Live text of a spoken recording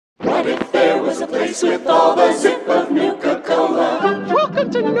space with all the zip of Nuka-Cola.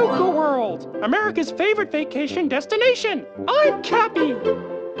 Welcome to Nuka World, America's favorite vacation destination. I'm Cappy.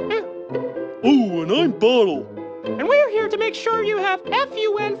 Oh, and I'm Bottle. And we're here to make sure you have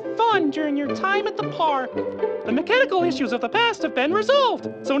FUN fun during your time at the park. The mechanical issues of the past have been resolved,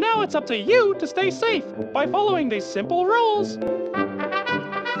 so now it's up to you to stay safe by following these simple rules.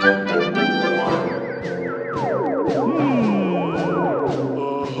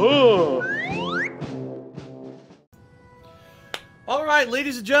 Alright,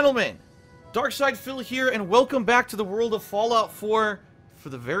 ladies and gentlemen, Darkside Phil here, and welcome back to the world of Fallout 4 for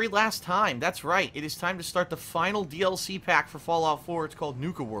the very last time. That's right, it is time to start the final DLC pack for Fallout 4. It's called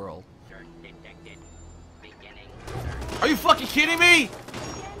Nuka World. Are you fucking kidding me?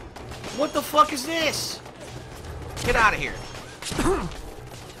 What the fuck is this? Get out of here.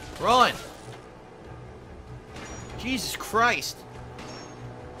 Run. Jesus Christ.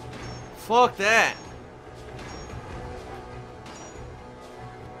 Fuck that.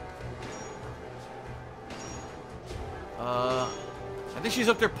 I think she's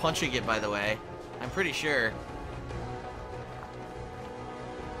up there punching it, by the way. I'm pretty sure.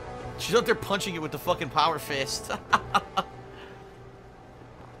 She's up there punching it with the fucking power fist.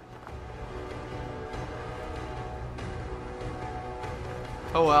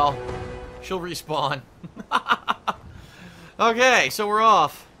 Oh well. She'll respawn. Okay, so we're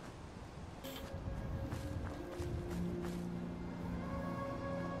off.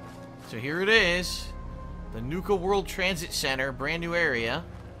 So here it is. The Nuka World Transit Center, brand new area.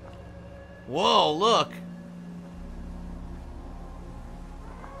 Whoa, look.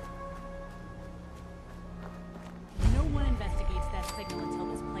 No one investigates that signal until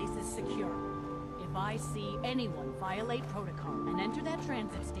this place is secure. If I see anyone violate protocol and enter that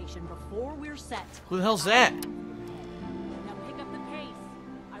transit station before we're set... Who the hell's that? Now pick up the pace.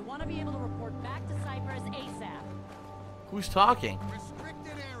 I want to be able to report back to Cypress ASAP. Who's talking?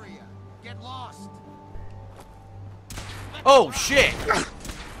 Restricted area. Get lost. Oh, shit!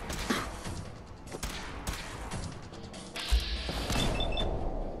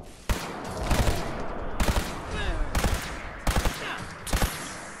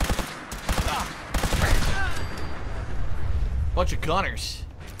 Bunch of gunners.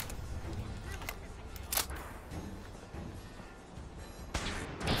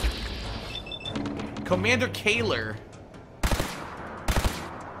 Commander Kaler.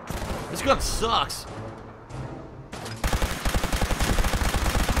 This gun sucks.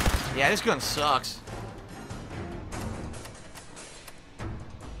 Yeah, this gun sucks.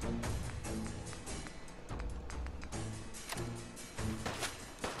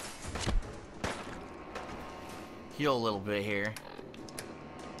 Heal a little bit here.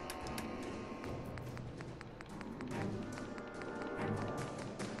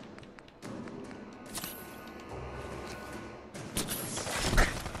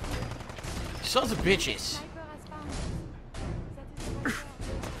 Sons of bitches.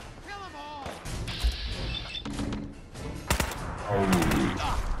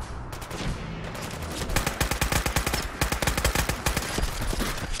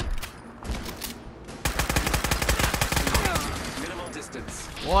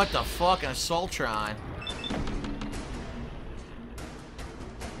 What the fuck? An Assaultron.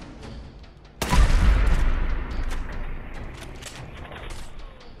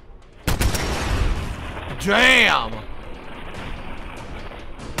 Damn!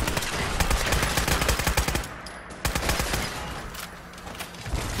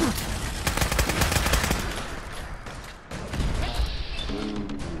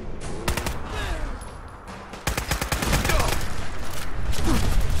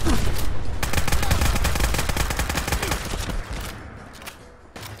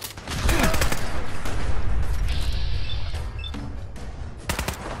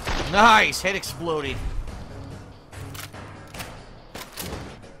 Nice! Head exploded.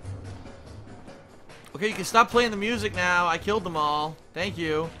 Okay, you can stop playing the music now. I killed them all. Thank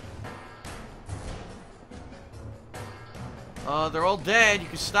you. They're all dead. You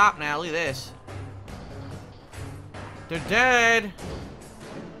can stop now. Look at this. They're dead.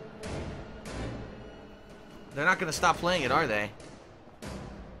 They're not gonna stop playing it, are they?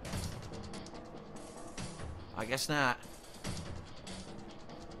 I guess not.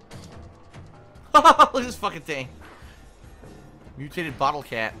 Look at this fucking thing. Mutated bottle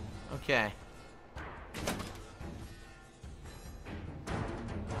cat. Okay.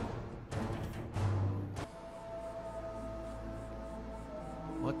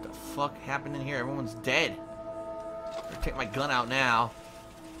 What the fuck happened in here? Everyone's dead. I'll take my gun out now.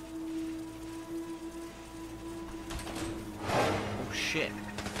 Oh shit.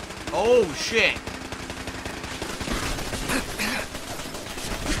 Oh shit.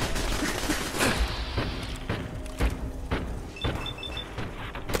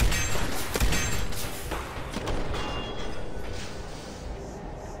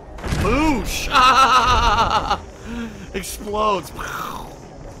 Kaboosh! Ah! Explodes.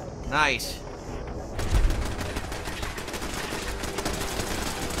 Nice.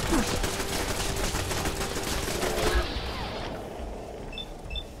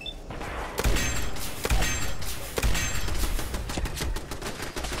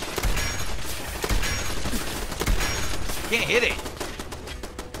 Can't hit it.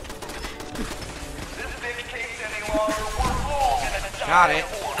 Got it.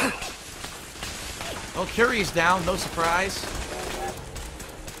 Oh, Curie's down. No surprise.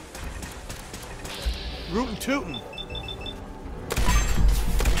 Rootin' tootin'.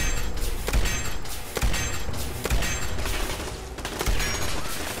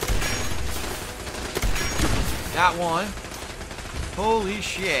 Got one. Holy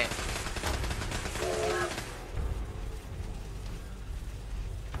shit.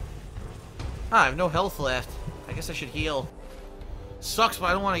 I have no health left. I guess I should heal. Sucks, but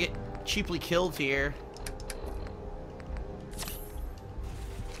I don't want to get cheaply killed here.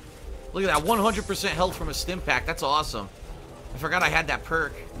 Look at that, 100% health from a stim pack. That's awesome. I forgot I had that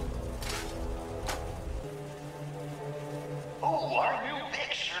perk. Oh, our new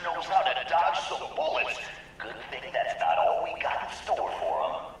Vic sure knows how to dodge some bullets. Good thing that's not all we got in store for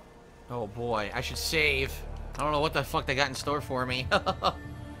him. Oh boy, I should save. I don't know what the fuck they got in store for me.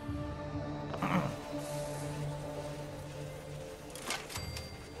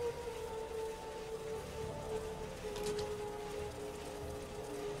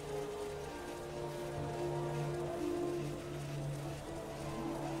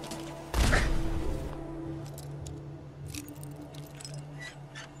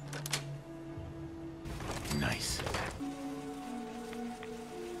 Nice.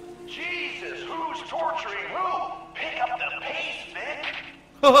 Jesus, who's torturing who? Pick up the pace, Vic.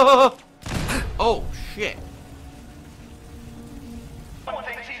 Oh, shit. One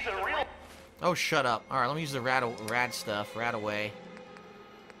thinks he's a real Oh, shut up. Alright, let me use the rad stuff. Rad away.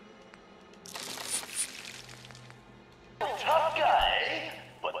 tough guy,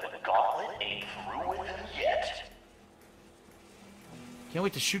 but the gauntlet ain't through with him yet. Can't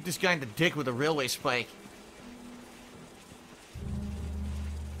wait to shoot this guy in the dick with a railway spike.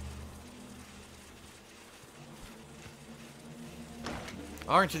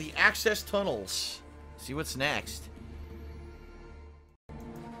 Alright, to the access tunnels. See what's next.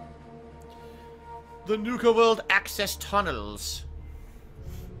 The Nuka World access tunnels.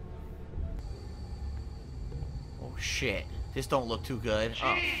 Oh shit. This don't look too good. Jesus,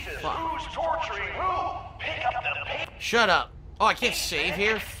 Oh, fuck. who's torturing who? Pick up the pace. Shut up. Oh, I can't save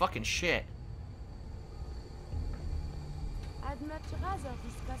here? Fucking shit. I'd much rather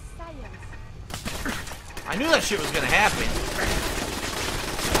discuss science. I knew that shit was gonna happen.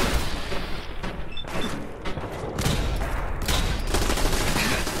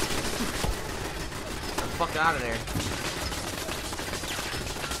 Fuck out of there.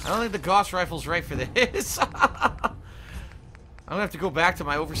 I don't think the Gauss rifle's right for this. I'm gonna have to go back to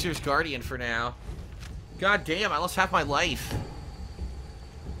my Overseer's Guardian for now. God damn, I lost half my life.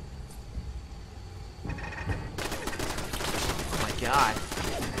 Oh my god.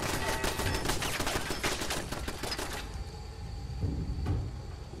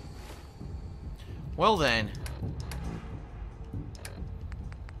 Well then.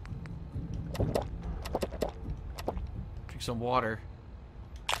 Drink some water.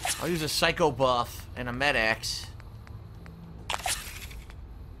 I'll use a Psycho Buff and a Med-X.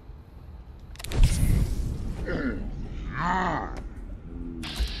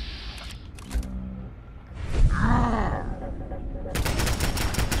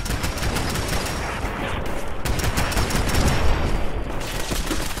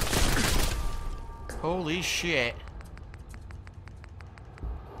 Holy shit.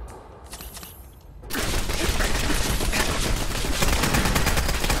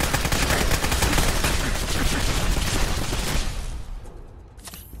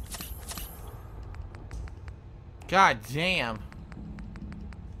 God damn.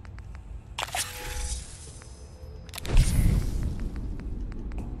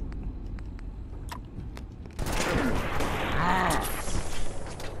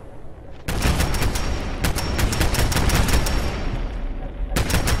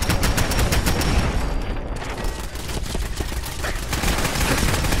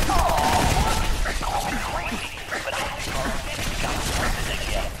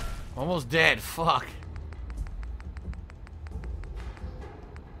 Almost dead, fuck.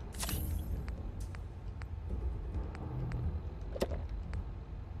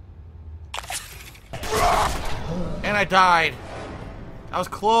 And I died. I was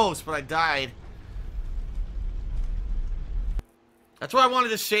close, but I died. That's why I wanted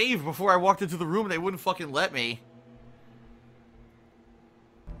to save before I walked into the room and they wouldn't fucking let me.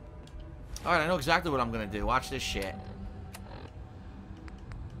 Alright, I know exactly what I'm gonna do. Watch this shit.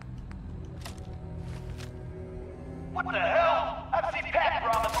 What the hell? I've seen Pat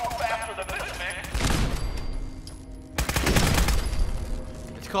Brahma move faster than this thing.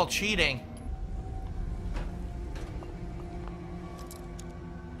 It's called cheating.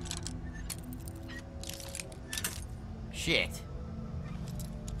 Shit.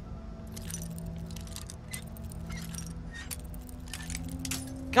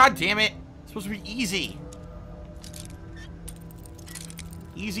 God damn it. It's supposed to be easy.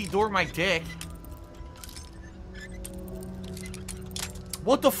 Easy door my dick.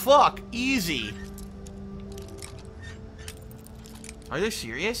 What the fuck? Easy. Are they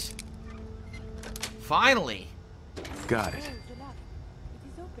serious? Finally. Got it. Oh, the lock.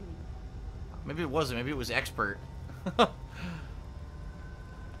 It is opening. Maybe it wasn't. Maybe it was expert. What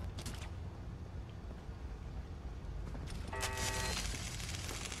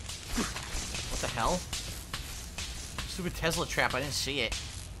the hell? Stupid Tesla trap. I didn't see it.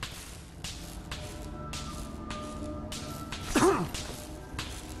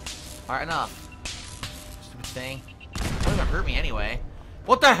 Alright, enough. Stupid thing. It's not gonna hurt me anyway.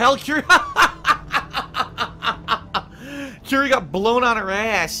 What the hell, Curie? Curie got blown on her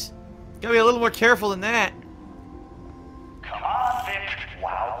ass. Gotta be a little more careful than that. Come on, Vic.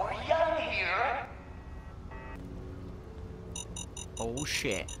 While we're young here. Oh,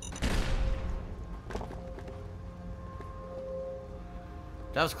 shit.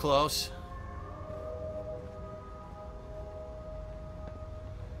 That was close.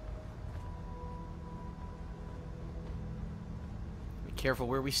 Be careful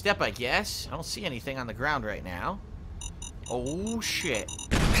where we step, I guess. I don't see anything on the ground right now. Oh, shit.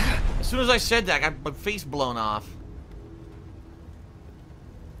 As soon as I said that, I got my face blown off.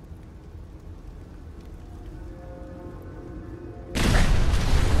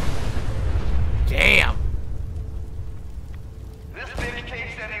 Damn. This bitch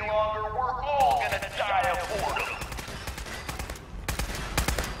takes any longer, we're all gonna die of boredom.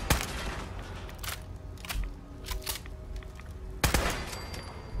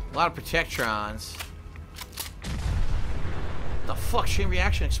 A lot of protectrons. What the fuck? Chain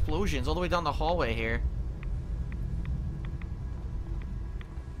reaction explosions all the way down the hallway here.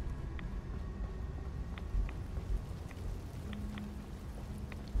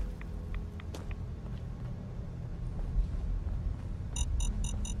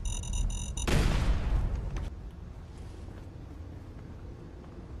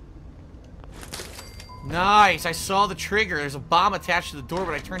 Nice! I saw the trigger. There's a bomb attached to the door,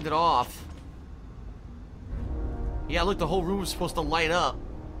 but I turned it off. Yeah, look, the whole room was supposed to light up.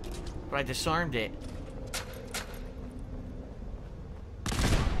 But I disarmed it.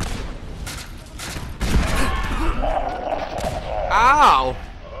 Ow!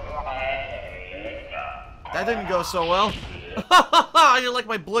 That didn't go so well. I didn't like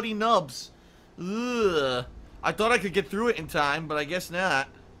my bloody nubs. Ugh. I thought I could get through it in time, but I guess not.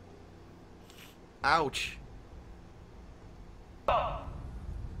 Ouch.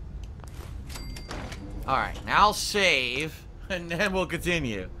 Alright, now I'll save, and then we'll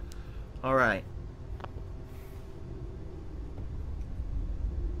continue. Alright.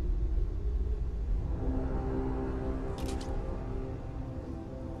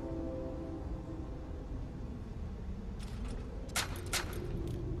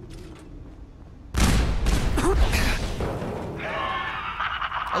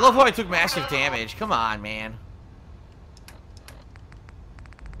 I love how I took massive damage. Come on, man.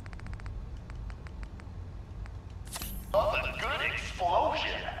 Oh, a good explosion.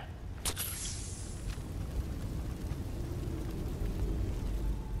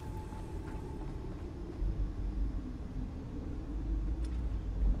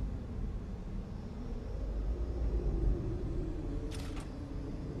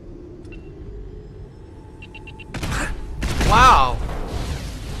 Wow.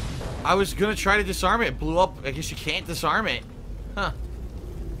 I was gonna try to disarm it. It blew up. I guess you can't disarm it. Huh.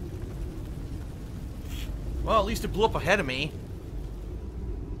 Well, at least it blew up ahead of me.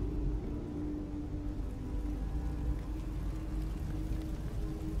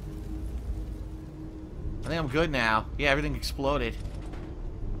 I think I'm good now. Yeah, everything exploded.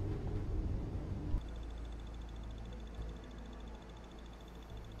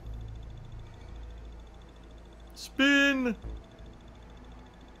 Spin!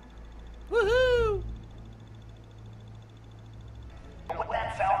 Woohoo! What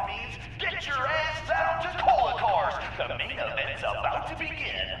that sound means, get your ass down to Cola Cars. The main event's about to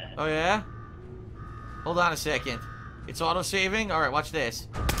begin. Oh, yeah? Hold on a second. It's auto-saving? Alright, watch this.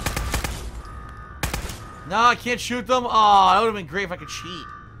 No, I can't shoot them? Oh, that would have been great if I could cheat.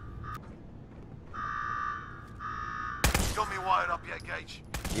 Got me wired up yet, Gage?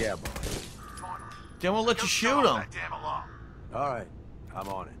 Yeah, boy. Finally. Then we'll let you shoot them. That damn alarm. All right, I'm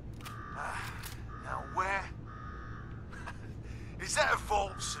on it. Now where? Is that a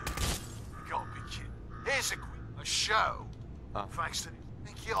vault suit? You gotta be kidding. Here's a show. Thanks to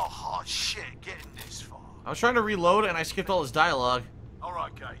think you're hot shit getting this far. I was trying to reload and I skipped all his dialogue.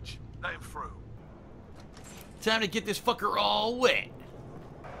 Alright, Gage. Let him through. Time to get this fucker all wet.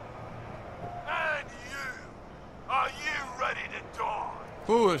 And you! Are you ready to die?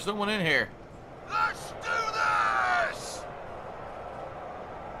 Ooh, there's someone in here. Let's do this!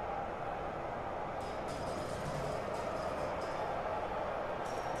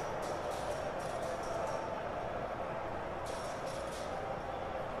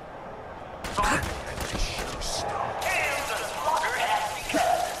 Time to get this show started. And the slaughter has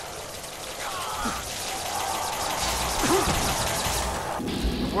begun.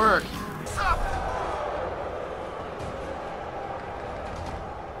 Work. Stop it!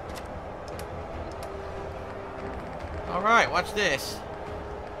 Alright, watch this.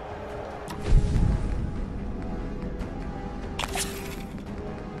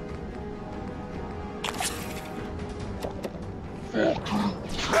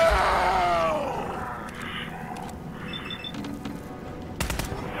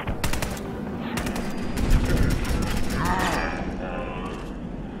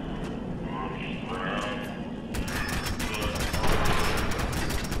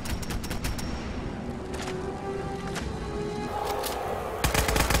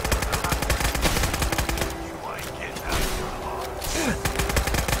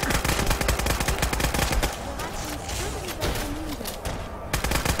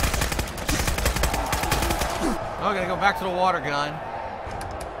 Oh, I gotta go back to the water gun.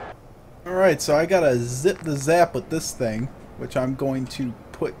 Alright, so I gotta zip the zap with this thing, which I'm going to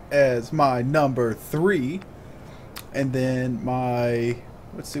put as my number 3. And then my...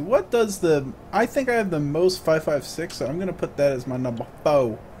 Let's see, what does the... I think I have the most 556, so I'm gonna put that as my number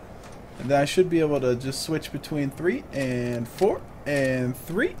 4. And then I should be able to just switch between 3 and 4 and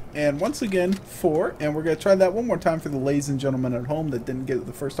 3 and once again 4. And we're gonna try that one more time for the ladies and gentlemen at home that didn't get it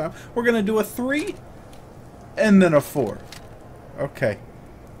the first time. We're gonna do a 3 and then a 4. Okay.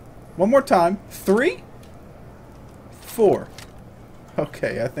 One more time. 3, 4.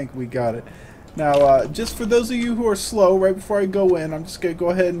 Okay, I think we got it. Now, just for those of you who are slow, right before I go in, I'm just going to go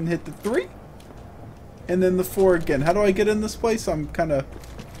ahead and hit the 3. And then the 4 again. How do I get in this place? I'm kind of...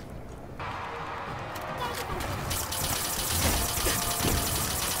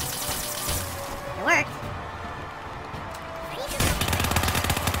 It worked.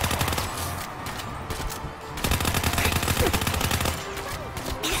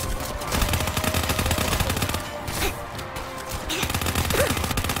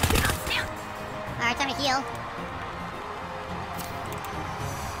 Alright, time to heal.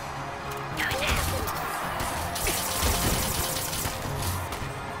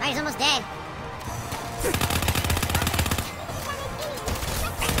 Alright, he's almost dead.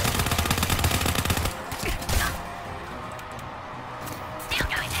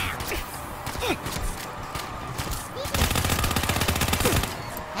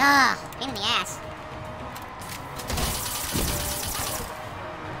 Ah, pain in the ass.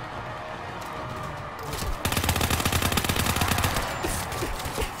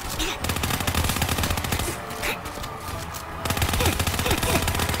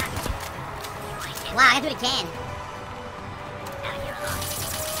 Wow, I gotta do it again.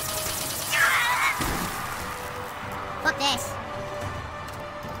 Fuck this.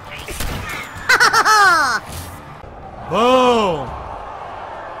 Boom!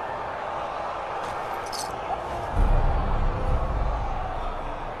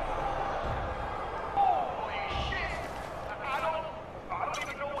 Holy shit! I don't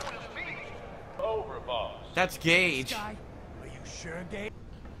even know what this means. Over, boss. That's Gage. Are you sure, Gage?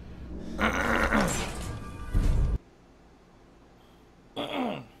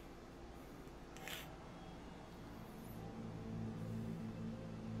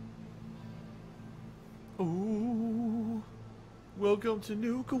 Ooh, welcome to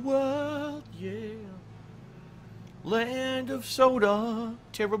Nuka World, yeah. Land of soda,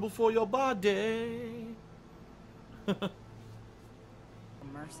 terrible for your body. Mercy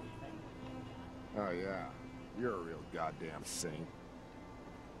thing. Oh, yeah. You're a real goddamn saint.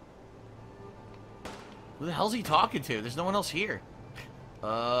 Who the hell's he talking to? There's no one else here.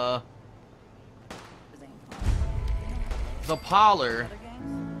 The parlor. Other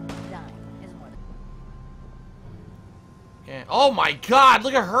games? Dying is more Yeah. Oh my god,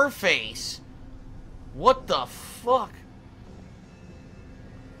 look at her face! What the fuck?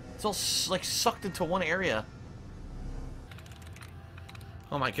 It's all like sucked into one area.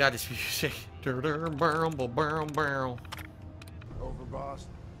 Oh my god, this music. Over, boss.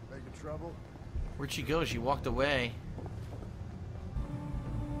 Making trouble? Where'd she go? She walked away.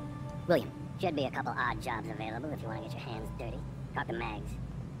 William, should be a couple odd jobs available if you want to get your hands dirty. Talk to Mags.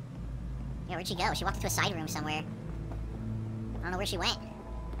 Yeah, where'd she go? She walked into a side room somewhere. I don't know where she went.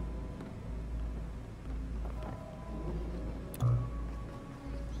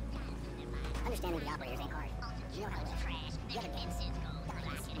 Understanding the operators ain't hard. You know how to live.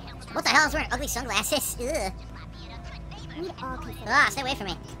 What the hell is wearing ugly sunglasses? Ugh. Ah, stay away from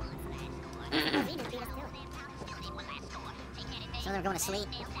me. So they're going to sleep.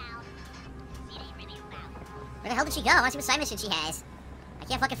 Where the hell did she go? I want to see what side mission she has. I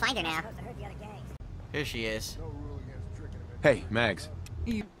can't fucking find her now. Here she is. Hey, Mags.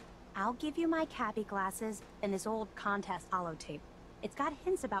 I'll give you my Cappy glasses and this old contest holotape. It's got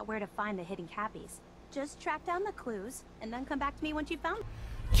hints about where to find the hidden Cappies. Just track down the clues, and then come back to me once you've found them.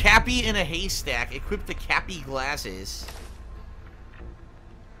 Cappy in a haystack. Equip the Cappy glasses.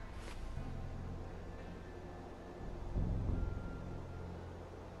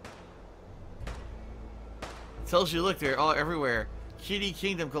 Tells you, look, they're all everywhere. Kitty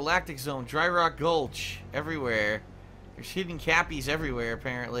Kingdom, Galactic Zone, Dry Rock Gulch, everywhere. There's hidden Cappies everywhere,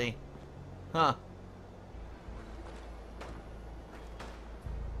 apparently. Huh.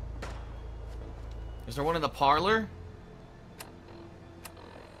 Is there one in the parlor?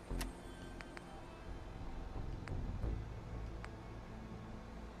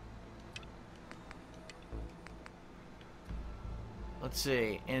 Let's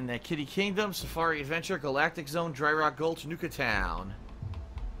see. In the Kitty Kingdom, Safari Adventure, Galactic Zone, Dry Rock Gulch, Nuka Town.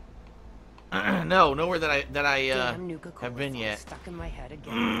 No, nowhere that I have been yet. Stuck in my head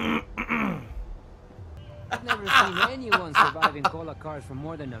again. I've never seen anyone surviving cola cars for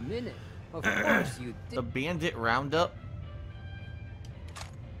more than a minute. Of course you did. The Bandit Roundup.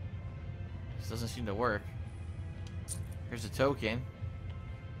 This doesn't seem to work. Here's a token.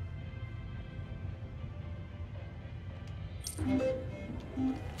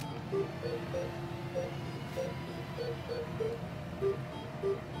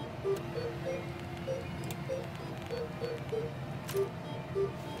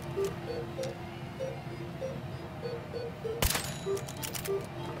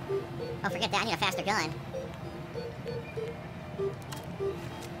 Oh, forget that. I need a faster gun.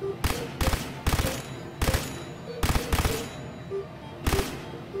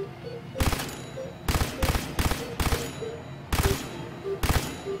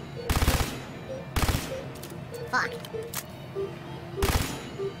 Fuck.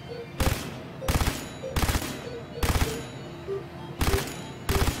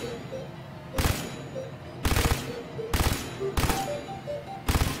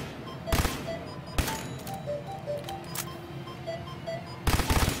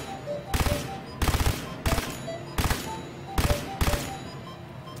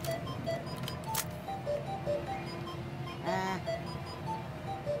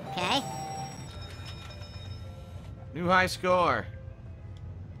 Okay. New high score.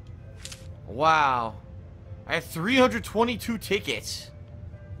 Wow. I had 322 tickets.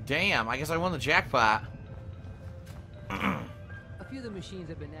 Damn, I guess I won the jackpot. A few of the machines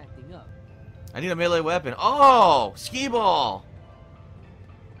have been acting up. I need a melee weapon. Oh! Skee ball!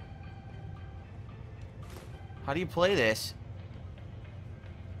 How do you play this?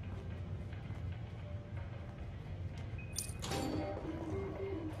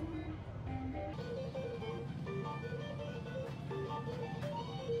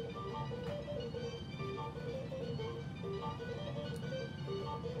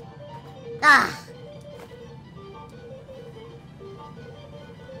 Ah!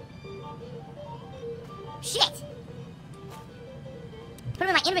 Shit! Put it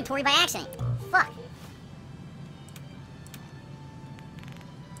in my inventory by accident. Fuck.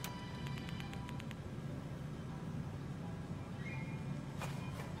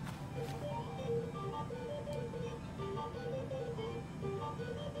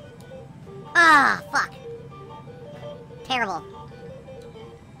 Ah, fuck. Terrible.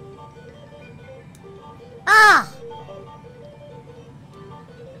 Ah!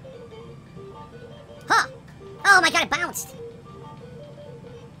 Huh! Oh my god, it bounced!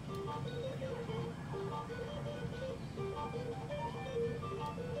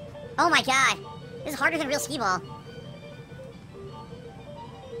 Oh my god! This is harder than real skee ball.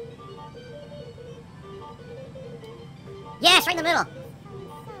 Yes, right in the middle!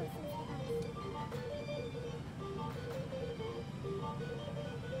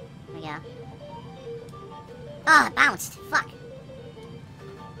 go. Oh, it bounced. Fuck.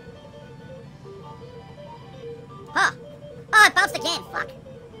 Huh. Oh, it bounced again. Fuck.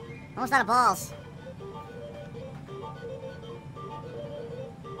 Almost out of balls.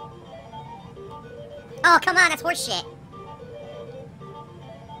 Oh, come on. That's horse shit.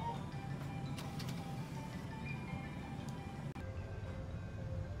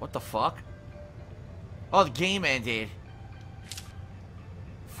 What the fuck? Oh, the game ended.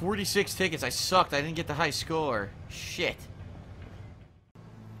 46 tickets. I sucked. I didn't get the high score. Shit.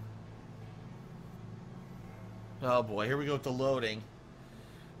 Oh boy, here we go with the loading.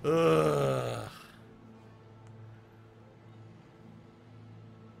 Ugh.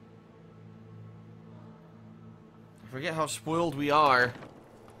 I forget how spoiled we are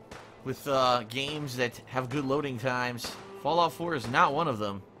with games that have good loading times. Fallout 4 is not one of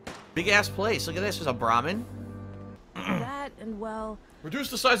them. Big ass place. Look at this. There's a Brahmin. That and well. Reduce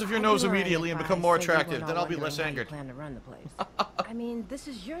the size of your nose immediately and become more attractive. Then I'll be less angered. Plan to run the place. I mean, this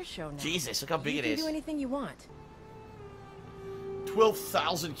is your show now. Jesus, look how big it You is. can do anything you want.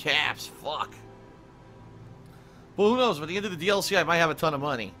 12,000 caps. Fuck. Well, who knows? By the end of the DLC, I might have a ton of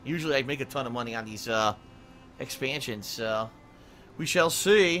money. Usually, I make a ton of money on these expansions, so we shall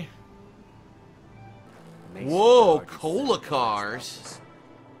see. Whoa, cola cars.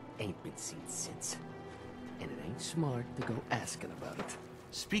 Ain't been seen since. And it ain't smart to go asking about it.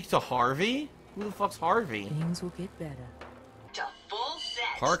 Speak to Harvey? Who the fuck's Harvey? Things will get better. To full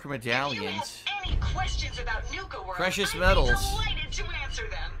set. Park medallions. If you have any questions about Nuka World, Precious I'd metals. be delighted to answer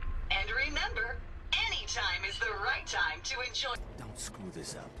them. And remember, any time is the right time to enjoy. Don't screw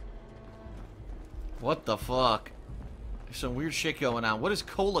this up. What the fuck? There's some weird shit going on. What is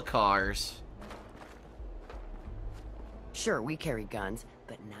cola cars? Sure, we carry guns,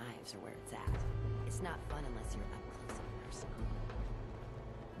 but knives are where it's at. It's not fun unless you're up close and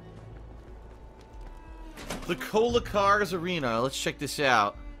personal. The Cola Cars Arena. Let's check this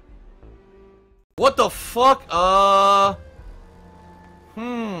out. What the fuck?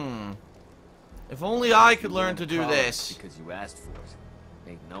 If only I could learn to do this. Because you asked for it.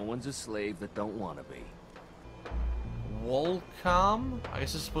 Ain't no one's a slave that don't want to be. Wolcom? I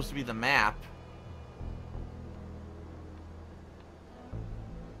guess it's supposed to be the map.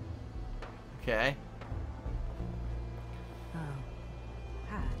 Okay.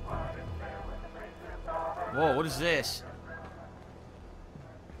 Whoa, what is this?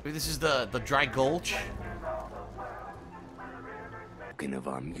 Maybe this is the dry gulch? Token of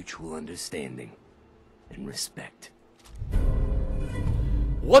our mutual understanding and respect.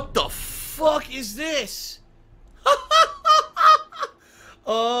 What the fuck is this?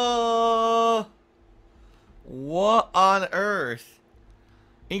 What on earth?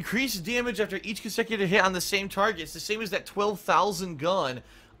 Increased damage after each consecutive hit on the same target. It's the same as that 12,000 gun,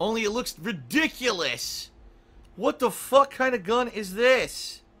 only it looks ridiculous. What the fuck kind of gun is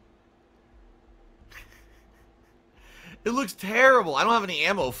this? It looks terrible. I don't have any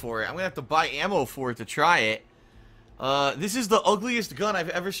ammo for it. I'm gonna have to buy ammo for it to try it. This is the ugliest gun I've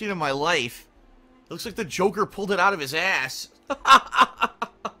ever seen in my life. It looks like the Joker pulled it out of his ass.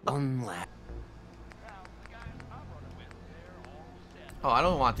 One lap. Oh, I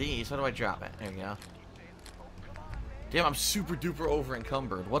don't want these. How do I drop it? There you go. Damn, I'm super duper over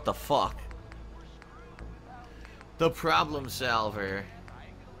encumbered. What the fuck? The problem solver.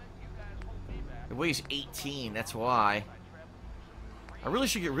 It weighs 18, that's why. I really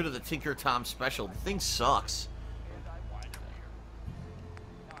should get rid of the Tinker Tom special. The thing sucks.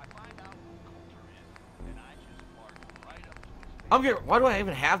 Why do I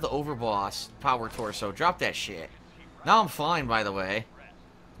even have the Overboss power torso? Drop that shit. Now I'm fine, by the way.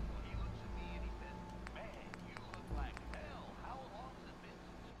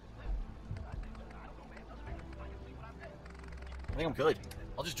 I think I'm good.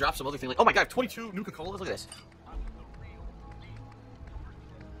 I'll just drop some other thing like, oh my god, 22 Nuka Colas, look at this.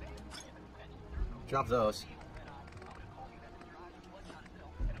 Drop those.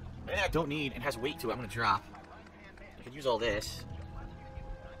 Anything I don't need and has weight to it, I'm gonna drop. I could use all this.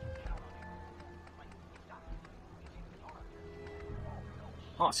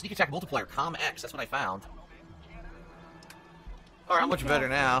 Oh, sneak attack multiplier, Com X, that's what I found. Alright, I'm much better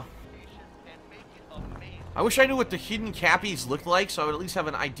now. I wish I knew what the hidden cappies looked like, so I would at least have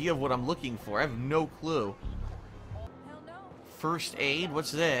an idea of what I'm looking for. I have no clue. First aid?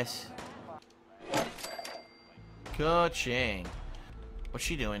 What's this? Ka-ching. What's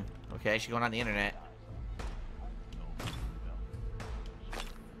she doing? Okay, she's going on the internet.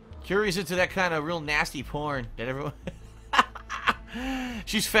 Curious into that kind of real nasty porn that everyone...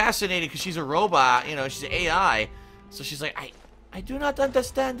 She's fascinated because she's a robot, you know, she's an AI. So she's like, I do not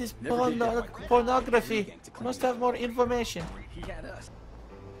understand this pornography. Must have more information.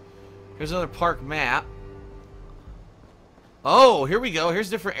 Here's another park map. Oh, here we go. Here's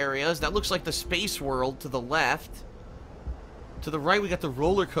different areas. That looks like the space world to the left. To the right, we got the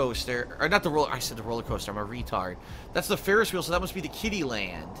roller coaster. Or not the roller... I said the roller coaster. I'm a retard. That's the Ferris wheel, so that must be the kiddie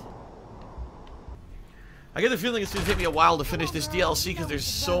land. I get the feeling it's going to take me a while to finish this DLC because there's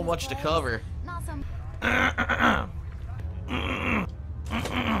so much to cover.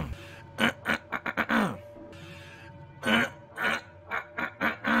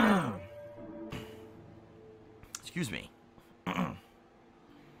 Excuse me.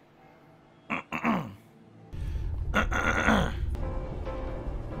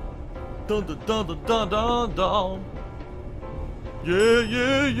 Dun dun dun dun dun dun dun. Yeah,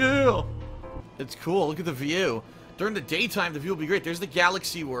 yeah, yeah. It's cool. Look at the view. During the daytime, the view will be great. There's the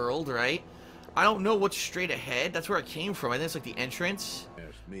galaxy world, right? I don't know what's straight ahead. That's where I came from. I think it's like the entrance.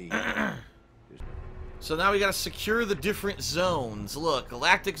 That's me. So now we gotta secure the different zones. Look,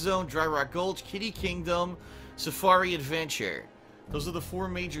 Galactic Zone, Dry Rock Gulch, Kitty Kingdom, Safari Adventure. Those are the 4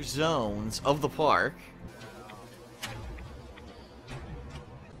 major zones of the park.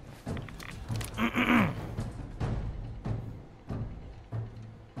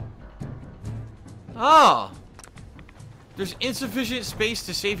 Oh! There's insufficient space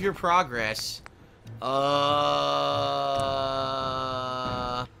to save your progress.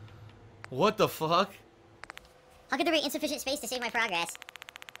 What the fuck? How could there be insufficient space to save my progress?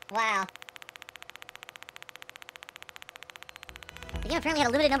 Wow. The game apparently had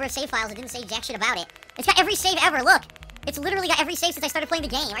a limited number of save files and didn't say jack shit about it. It's got every save ever, look! It's literally got every save since I started playing the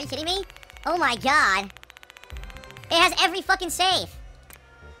game. Are you kidding me? Oh my god. It has every fucking save.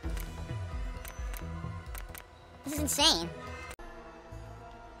 This is insane.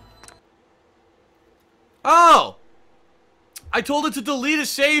 Oh! I told it to delete a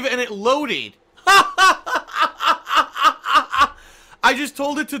save and it loaded. I just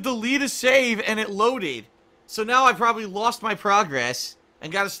told it to delete a save and it loaded. So now I probably lost my progress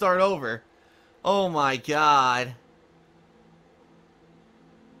and got to start over. Oh my god.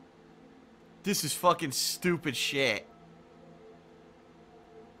 This is fucking stupid shit.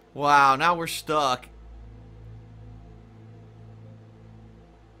 Wow, now we're stuck.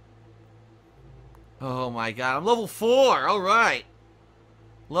 Oh my god, I'm level 4. Alright.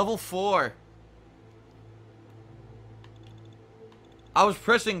 Level 4. I was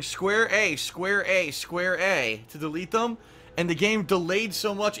pressing square A, square A, square A to delete them, and the game delayed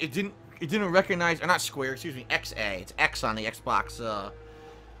so much it didn't recognize, or not square, excuse me, XA. It's X on the Xbox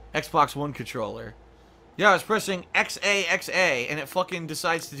One controller. Yeah, I was pressing XA, XA, and it fucking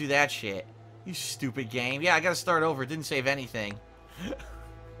decides to do that shit. You stupid game. Yeah, I gotta start over. It didn't save anything.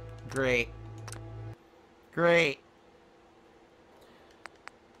 Great. Great.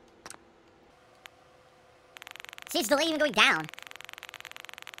 See, it's delayed even going down.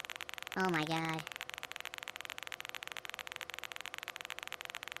 Oh my god.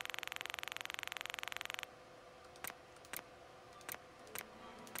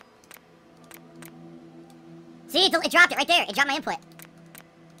 See, it dropped it right there. It dropped my input.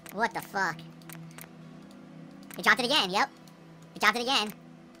 What the fuck? It dropped it again, yep. It dropped it again.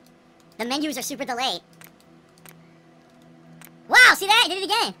 The menus are super delayed. Wow, see that? It did it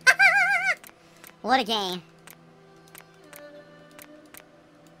again. What a game.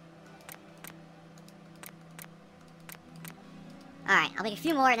 Alright, I'll make a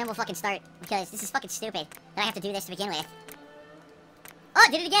few more and then we'll fucking start. Because this is fucking stupid that I have to do this to begin with. Oh,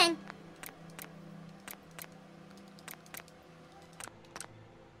 it did it again.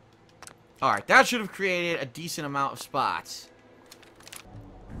 Alright, that should have created a decent amount of spots.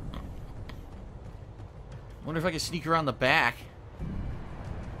 Wonder if I can sneak around the back.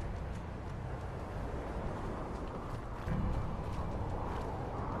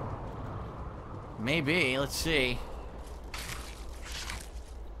 Maybe, let's see.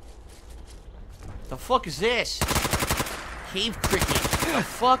 The fuck is this? Cave cricket. What the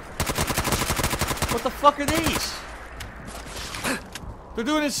fuck? What the fuck are these? They're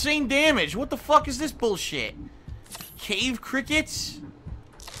doing insane damage. What the fuck is this bullshit? Cave crickets?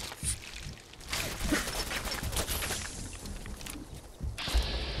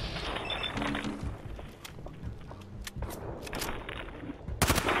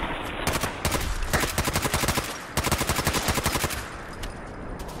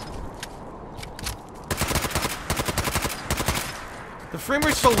 The frame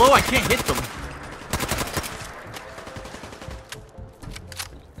rate's so low I can't hit them.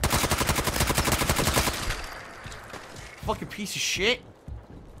 Fucking piece of shit.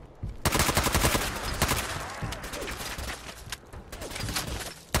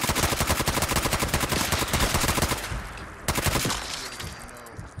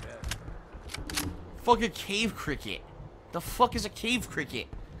 fucking cave cricket. The fuck is a cave cricket?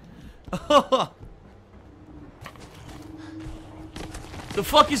 The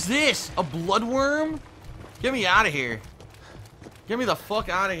fuck is this? A bloodworm? Get me out of here. Get me the fuck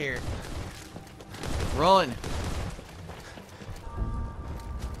out of here. Run.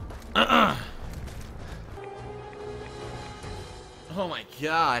 Oh my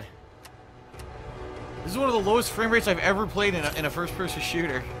god. This is one of the lowest frame rates I've ever played in a first-person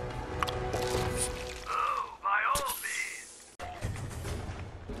shooter. Oh, by all means.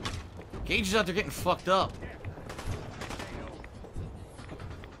 Gage is out there getting fucked up.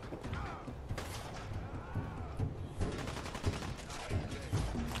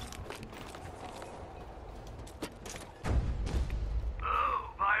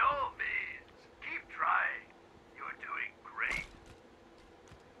 Oh, by all means. Keep trying. You're doing great.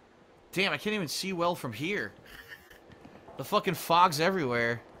 Damn, I can't even see well from here. The fucking fog's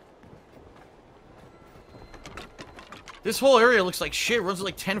everywhere. This whole area looks like shit. It runs at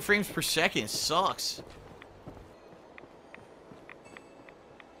like 10 frames per second. It sucks.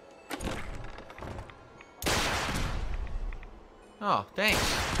 Oh,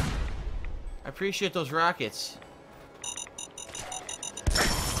 thanks. I appreciate those rockets.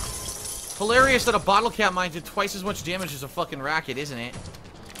 Hilarious that a bottle cap mine did twice as much damage as a fucking rocket, isn't it?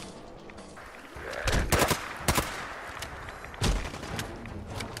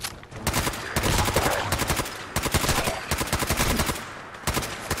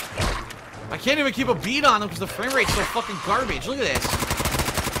 I can't even keep a beat on them because the frame rate's so fucking garbage. Look at this.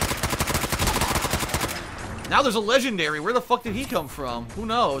 Now there's a legendary. Where the fuck did he come from? Who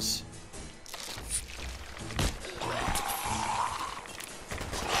knows?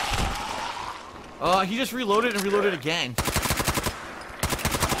 He just reloaded and reloaded again.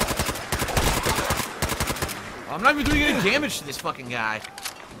 I'm not even doing any damage to this fucking guy.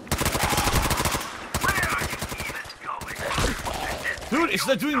 Dude, it's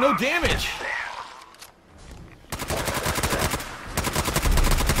not doing no damage.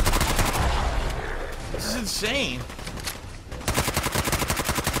 This is insane.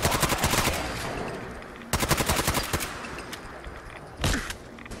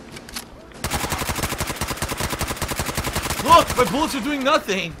 Look, my bullets are doing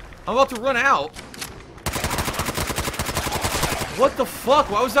nothing. I'm about to run out. What the fuck?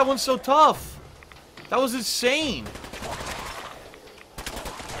 Why was that one so tough? That was insane.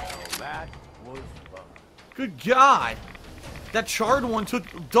 That was fun. Good God. That charred one took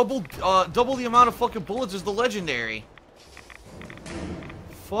double the amount of fucking bullets as the legendary.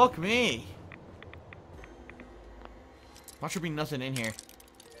 Fuck me. Watch there be nothing in here.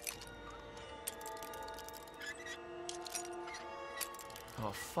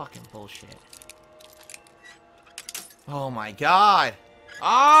 Oh, fucking bullshit. Oh my god.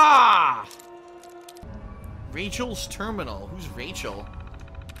 Ah! Rachel's Terminal. Who's Rachel?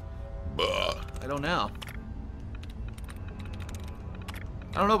 I don't know.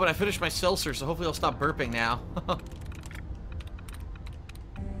 I don't know, but I finished my seltzer, so hopefully I'll stop burping now.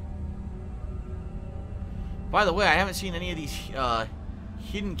 By the way, I haven't seen any of these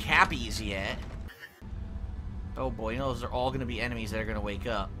hidden cappies yet. Oh boy, you know those are all going to be enemies that are going to wake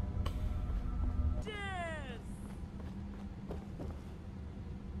up.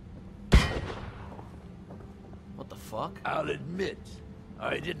 What the fuck? I'll admit,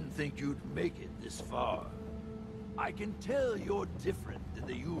 I didn't think you'd make it this far. I can tell you're different than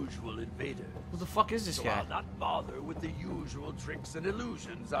the usual invader. Who the fuck is this guy? I'll not bother with the usual tricks and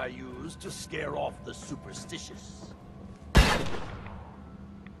illusions I use to scare off the superstitious.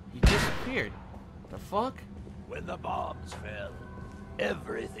 He disappeared. The fuck? When the bombs fell,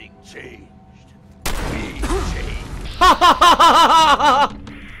 everything changed. We changed.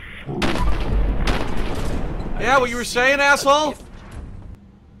 Yeah, what you were saying, asshole?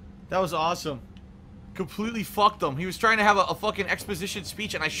 That was awesome. Completely fucked him. He was trying to have a fucking exposition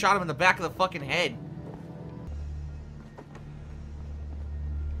speech and I shot him in the back of the fucking head.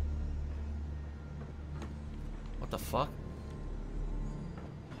 What the fuck?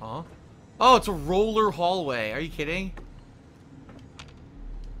 Huh? Oh, it's a roller hallway. Are you kidding?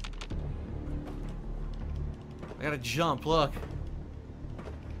 I gotta jump, look.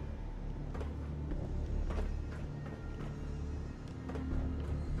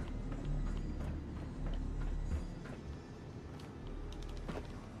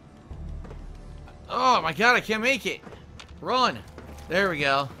 Oh my god, I can't make it. Run. There we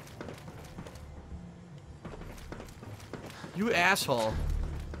go. You asshole.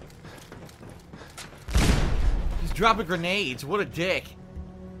 He's dropping grenades. What a dick.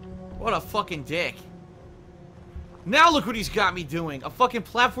 What a fucking dick. Now look what he's got me doing. A fucking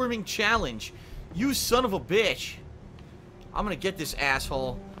platforming challenge. You son of a bitch. I'm gonna get this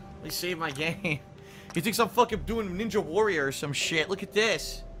asshole. Let me save my game. He thinks I'm fucking doing Ninja Warrior or some shit. Look at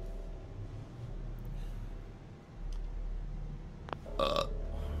this.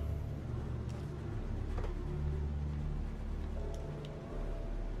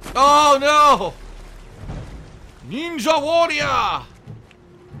 Oh no! Ninja Warrior!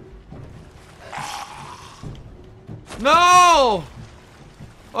 No!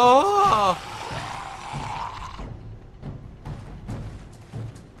 Oh!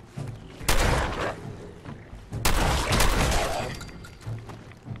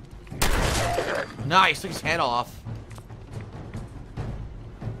 Nice, took his head off.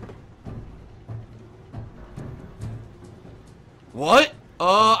 What?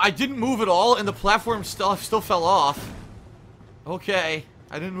 I didn't move at all, and the platform still fell off. Okay,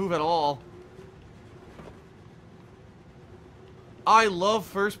 I didn't move at all. I love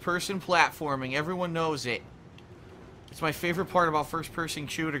first-person platforming. Everyone knows it. It's my favorite part about first-person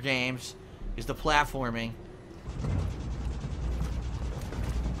shooter games, is the platforming.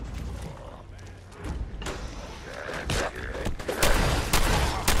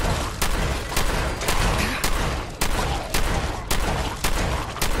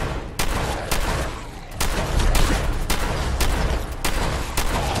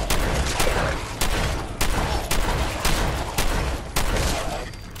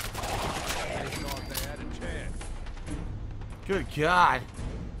 Good God.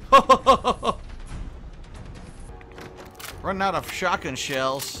 Running out of shotgun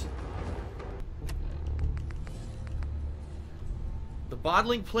shells. The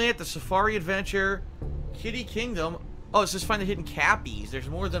bottling plant, the safari adventure, Kitty Kingdom. Oh, it says find the hidden cappies. There's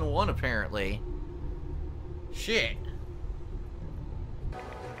more than one, apparently. Shit.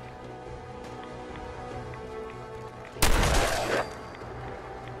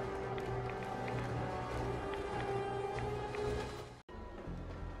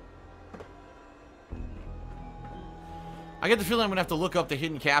 I get the feeling I'm gonna have to look up the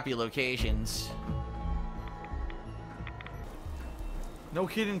hidden cappy locations. No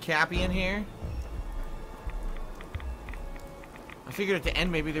hidden cappy in here? I figured at the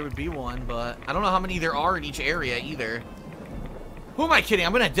end maybe there would be one, but I don't know how many there are in each area either. Who am I kidding?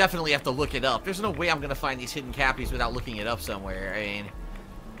 I'm gonna definitely have to look it up. There's no way I'm gonna find these hidden cappies without looking it up somewhere. I mean,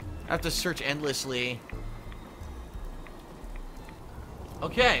 I have to search endlessly.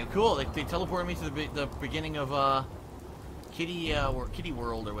 Okay, cool. They teleported me to the beginning of Kitty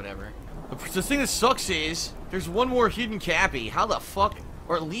World or whatever. The thing that sucks is there's one more hidden cappy. How the fuck?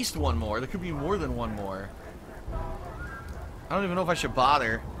 Or at least one more. There could be more than one more. I don't even know if I should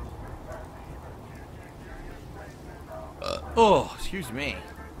bother. Oh, excuse me.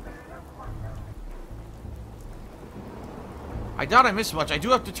 I doubt I missed much. I do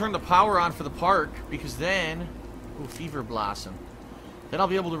have to turn the power on for the park because then... Ooh, Fever Blossom. Then I'll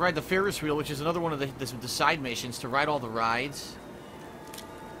be able to ride the Ferris wheel, which is another one of the side missions, to ride all the rides.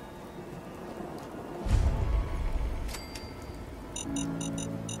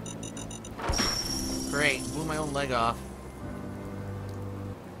 Great. Blew my own leg off.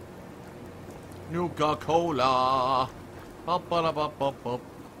 Nuka Cola. Bop, bop, bop, bop, bop.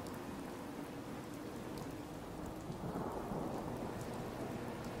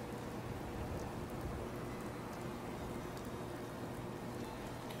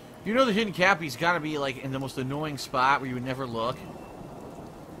 You know the hidden cappy's gotta be like in the most annoying spot where you would never look.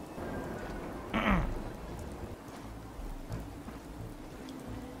 I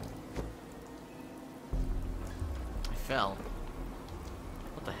fell.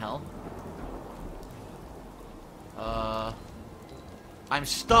 What the hell? I'm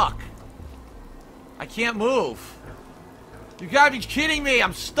stuck. I can't move. You gotta be kidding me.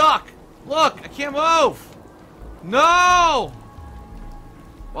 I'm stuck. Look, I can't move. No!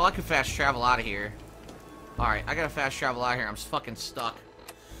 Well, I can fast travel out of here. Alright, I gotta fast travel out of here. I'm fucking stuck.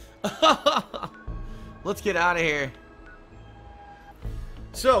 Let's get out of here.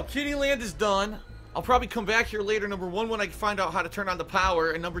 So, Kittyland is done. I'll probably come back here later, number one, when I find out how to turn on the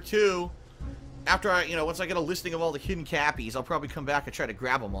power, and number two, after I, once I get a listing of all the hidden cappies, I'll probably come back and try to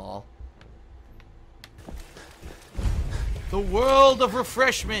grab them all. The world of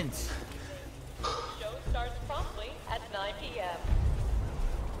refreshment. Show starts promptly at 9 p.m.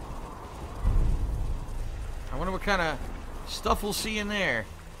 I wonder what kind of stuff we'll see in there.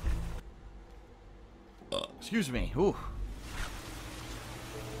 Excuse me. Ooh.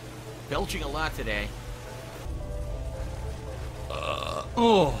 Belching a lot today.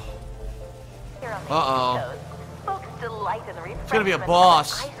 Oh. Uh-oh. Folks delight in the refreshment It's gonna be a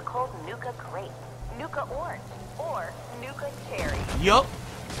boss. of an ice-cold Nuka grape, Nuka orange, or Nuka cherry. Yup.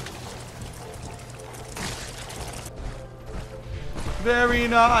 Very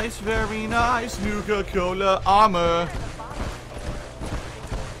nice Nuka-Cola armor.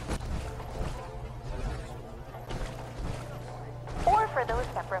 Or for those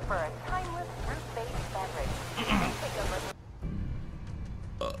that prefer a timeless fruit-based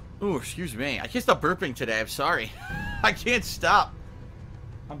beverage. Ooh, excuse me. I can't stop burping today. I'm sorry. I can't stop.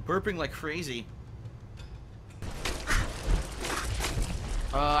 I'm burping like crazy.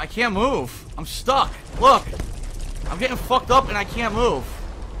 I can't move. I'm stuck. Look. I'm getting fucked up and I can't move.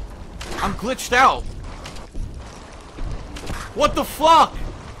 I'm glitched out. What the fuck?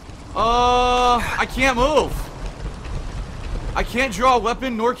 I can't move. I can't draw a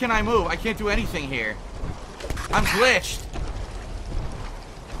weapon, nor can I move. I can't do anything here. I'm glitched.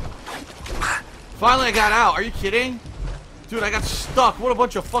 Finally, I got out. Are you kidding? Dude, I got stuck. What a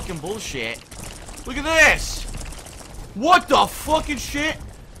bunch of fucking bullshit. Look at this. What the fucking shit?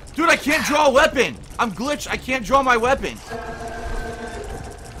 Dude, I can't draw a weapon. I'm glitched. I can't draw my weapon.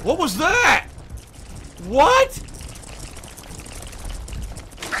 What was that? What?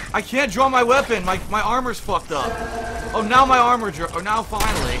 I can't draw my weapon. My armor's fucked up. Oh, now my armor Oh, now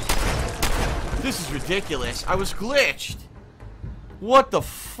finally. This is ridiculous. I was glitched. What the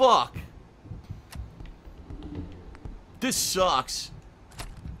fuck? This sucks.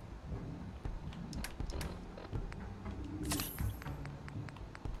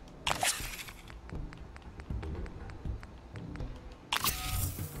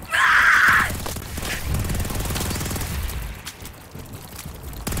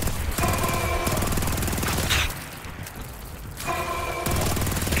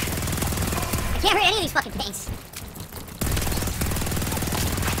 I can't hurt any of these fucking things.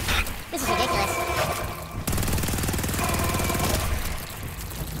 This is ridiculous.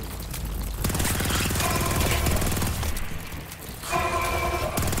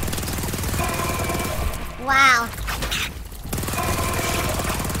 Wow.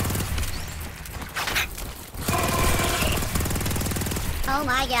 Oh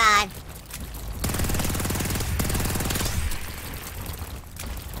my god.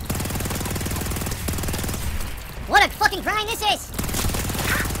 What a fucking grind this is!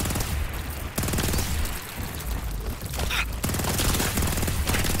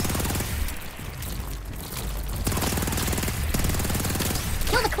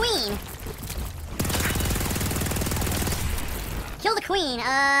 Kill the queen! Kill the queen,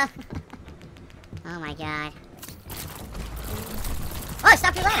 Oh my god. Oh,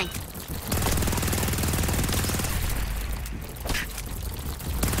 stop reloading!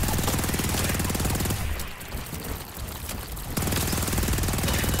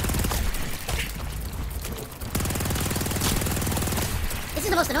 This is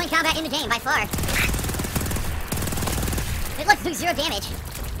the most annoying combat in the game, by far. It looks do 0 damage.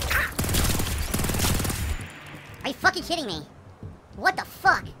 Are you fucking kidding me? What the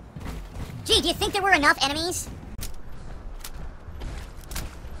fuck? Gee, do you think there were enough enemies?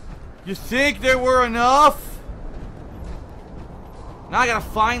 You think there were enough? Now I gotta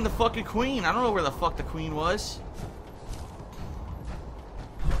find the fucking queen. I don't know where the fuck the queen was.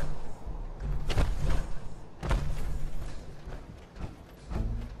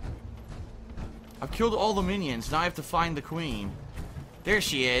 I've killed all the minions. Now I have to find the queen. There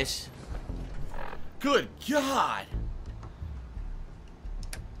she is. Good God.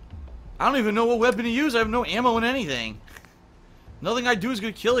 I don't even know what weapon to use. I have no ammo in anything. Nothing I do is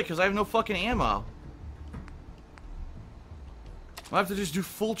gonna kill it because I have no fucking ammo. I'll have to just do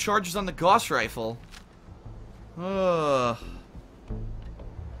full charges on the Gauss rifle. Ugh.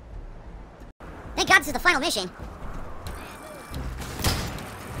 Thank God this is the final mission.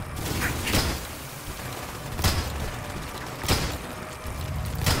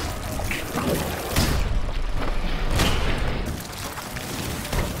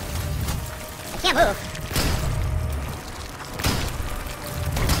 I can't move.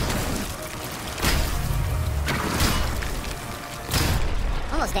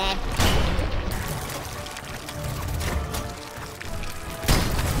 Almost dead.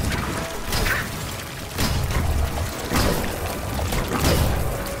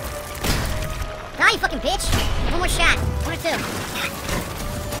 Die, you fucking bitch! One more shot. 1 or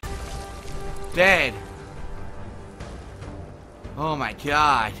 2. Dead. Oh my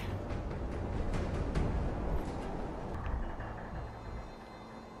God.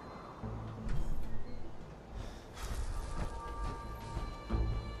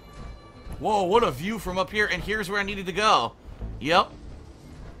 Whoa, what a view from up here, and here's where I needed to go. Yep.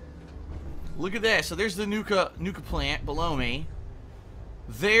 Look at this. So there's the Nuka plant below me.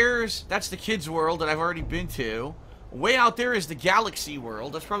 That's the kids' world that I've already been to. Way out there is the galaxy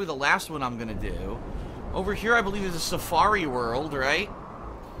world. That's probably the last one I'm gonna do. Over here, I believe, is a safari world, right?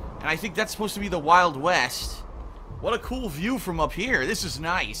 And I think that's supposed to be the Wild West. What a cool view from up here. This is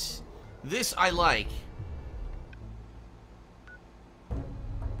nice. This I like.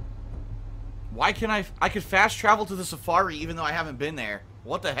 Why can I could fast travel to the safari even though I haven't been there.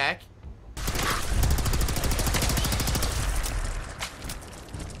 What the heck?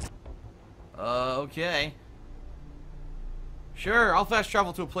 Okay. Sure, I'll fast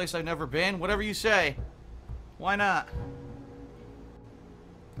travel to a place I've never been. Whatever you say. Why not?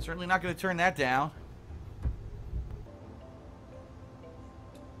 Certainly not going to turn that down.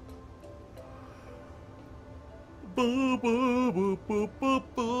 Boo, boo, boo, boo, boo,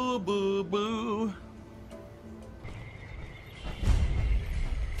 boo, boo, boo.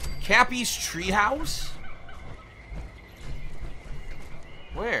 Cappy's treehouse?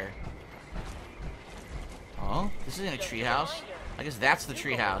 Where? Oh, this isn't a treehouse. I guess that's the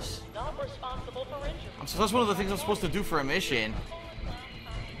treehouse. So that's one of the things I'm supposed to do for a mission.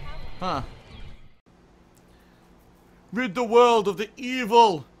 Huh. Rid the world of the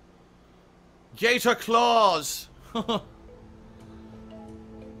evil Gator Claws. There's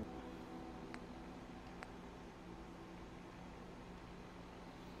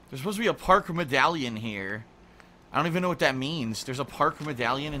supposed to be a park medallion here. I don't even know what that means. There's a park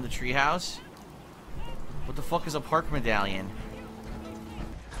medallion in the treehouse? What the fuck is a park medallion?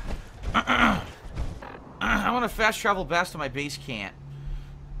 I want to fast travel back to my base camp.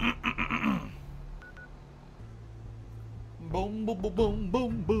 Boom, boom, boom, boom,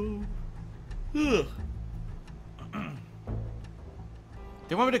 boom, boom. Ugh.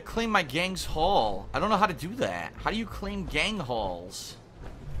 They want me to claim my gang's hall. I don't know how to do that. How do you claim gang halls?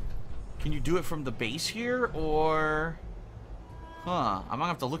 Can you do it from the base here, or... Huh. I'm gonna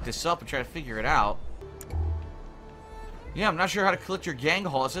have to look this up and try to figure it out. Yeah, I'm not sure how to collect your gang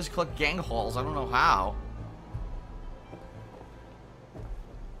hall. It says collect gang halls. I don't know how.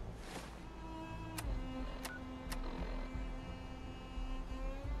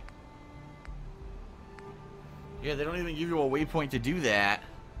 Yeah, they don't even give you a waypoint to do that.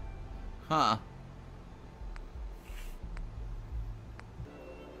 Huh.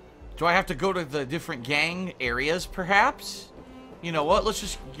 Do I have to go to the different gang areas, perhaps? You know what? Let's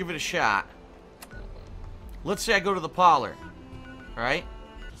just give it a shot. Let's say I go to the Pollard. Alright?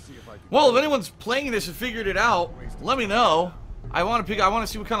 Well, if anyone's playing this and figured it out, let me know. I want to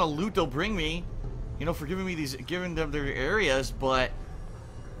see what kind of loot they'll bring me. You know, for giving them their areas, but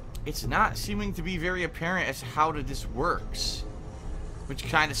it's not seeming to be very apparent as to how this works. Which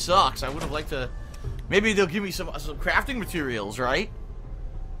kind of sucks. I would have liked to... Maybe they'll give me some crafting materials, right?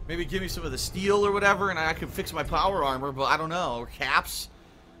 Maybe give me some of the steel or whatever, and I could fix my power armor, but I don't know. Or caps.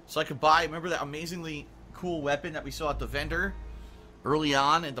 So I could buy... Remember that amazingly cool weapon that we saw at the vendor early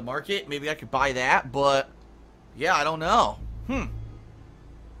on in the market? Maybe I could buy that, but... Yeah, I don't know.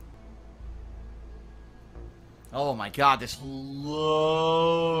 Oh my god, this loading.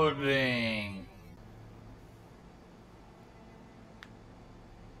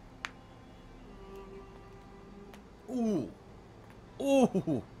 Ooh.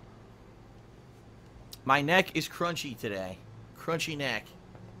 Ooh. My neck is crunchy today. Crunchy neck.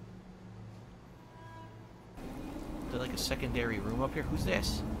 Is there like a secondary room up here? Who's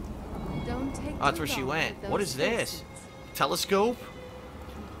this? Don't take Oh, that's where she went. What is this? Telescope?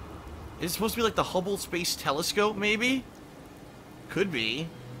 Is it supposed to be like the Hubble Space Telescope, maybe? Could be.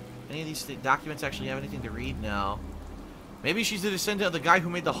 Any of these documents actually have anything to read? No. Maybe she's the descendant of the guy who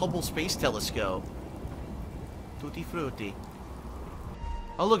made the Hubble Space Telescope. Tutti frutti.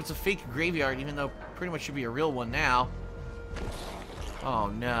 Oh, look, it's a fake graveyard, even though pretty much should be a real one now. Oh,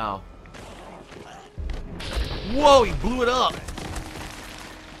 no. Whoa, he blew it up.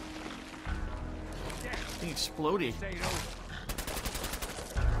 It exploded.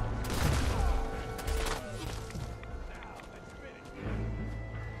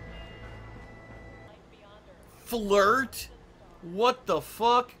 Flirt? What the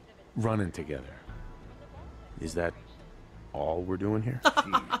fuck? Running together. Is that all we're doing here?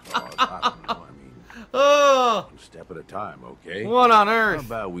 Oh! One step at a time, okay? What on earth? How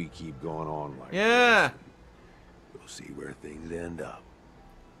about we keep going on like yeah. this? We'll see where things end up.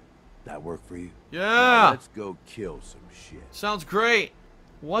 That work for you? Yeah. Now let's go kill some shit. Sounds great.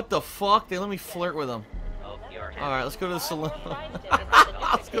 What the fuck? They let me flirt with them. Alright, let's go to the saloon.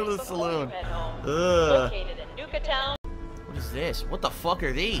 Let's go to the saloon. Ugh. What is this? What the fuck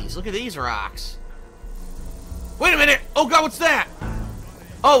are these? Look at these rocks. Wait a minute! Oh god, what's that?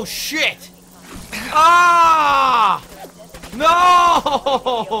 Oh shit! Ah!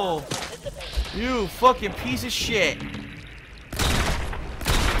 No! You fucking piece of shit.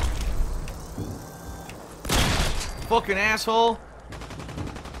 fucking asshole.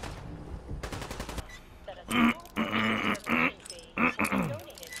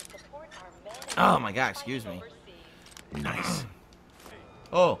 Oh my god, excuse me. Nice.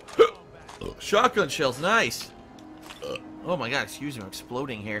 Oh. Shotgun shells, nice. Oh my god, excuse me, I'm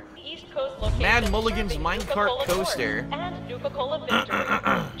exploding here. Mad Mulligan's minecart coaster. And Nuka-Cola Victory.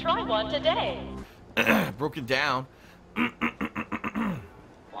 Try one today. Broken down. 1,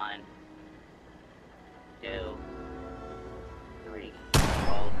 2, 3.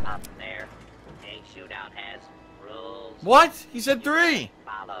 Hold up there. A shootout has rules. What? He said 3.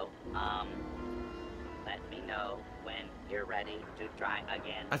 Follow. Let me know when you're ready to try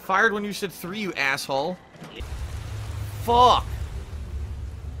again. I fired when you said 3, you asshole. Fuck.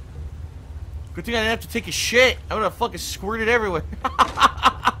 Good thing I didn't have to take a shit. I would have fucking squirted everywhere.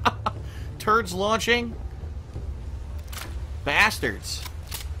 Turds launching. Bastards.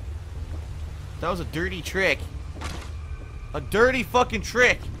 That was a dirty trick. A dirty fucking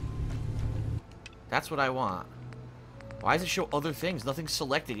trick. That's what I want. Why does it show other things? Nothing's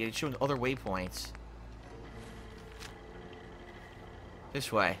selected yet. It's showing other waypoints.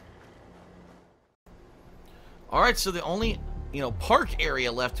 This way. Alright, so the only, park area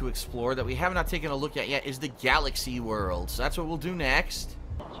left to explore that we have not taken a look at yet is the Galaxy World. So that's what we'll do next.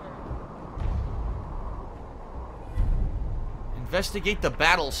 Investigate the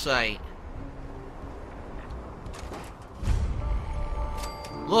battle site.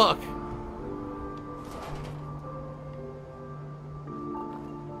 Look.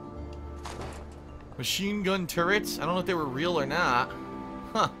 Machine gun turrets? I don't know if they were real or not.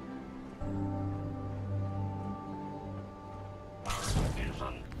 Huh.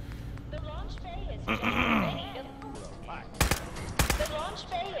 The launch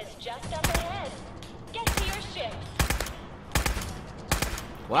bay is just up ahead. Get to your ships.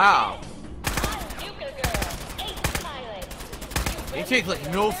 Wow. I'm Nuka Girl, ace pilot. They take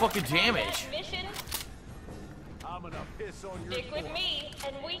like no fucking damage. Mission? I'm gonna piss on your Stick with me,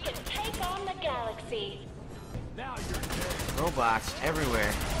 and we can take on the galaxy. Now you're dead. Robots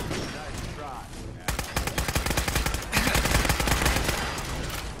everywhere. Nice try.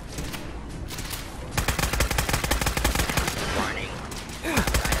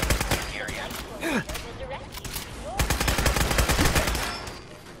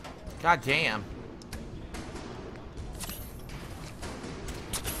 God damn.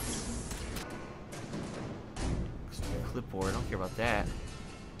 Clipboard, I don't care about that.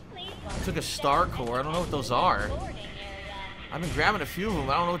 I took a star core, I don't know what those are. I've been grabbing a few of them,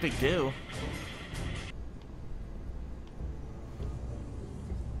 I don't know what they do.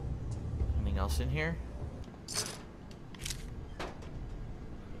 Anything else in here?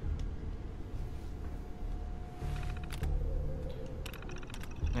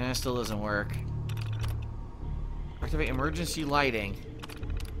 It still doesn't work. Activate emergency lighting.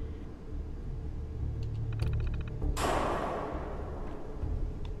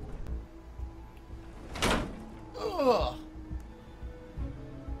 Ugh.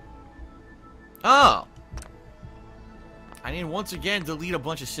 Oh! I need once again delete a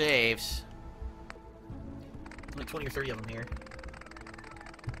bunch of saves. Like 20 or 30 of them here.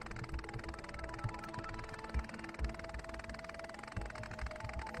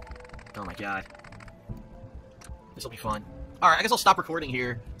 Oh my god. This will be fun. Alright, I guess I'll stop recording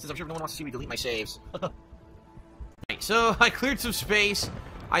here, since I'm sure no one wants to see me delete my saves. Right, so, I cleared some space,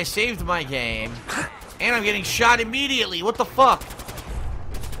 I saved my game, and I'm getting shot immediately! What the fuck?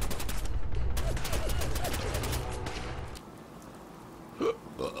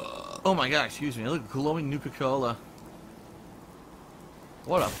 Oh my god, excuse me, look, glowing Nuka-Cola.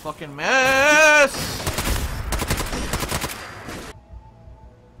 What a fucking mess!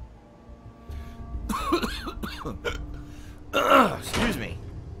 Excuse me.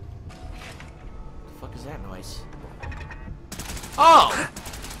 What the fuck is that noise? Oh!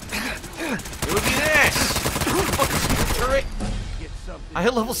 It would be this! Fucking turret! I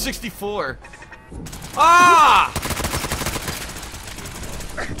hit level 64. Ah!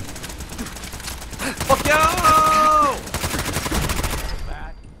 Fuck you!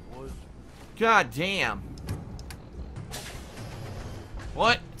 God damn.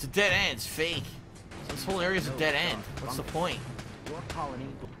 What? It's a dead end. It's fake. This whole area's a dead end. What's the point?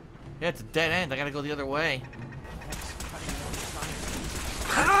 Yeah, it's a dead end. I gotta go the other way.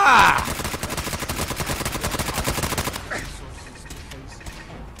 Ah!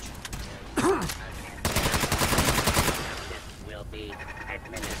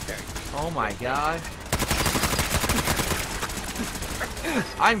 Oh my god.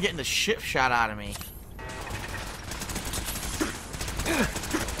 I'm getting the shit shot out of me.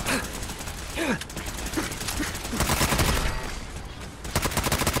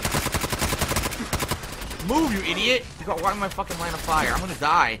 idiot. Why am I fucking line of fire? I'm gonna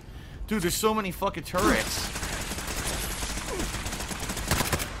die. Dude, there's so many fucking turrets.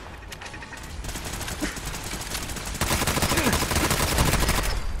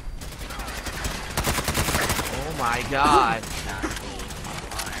 Oh my god.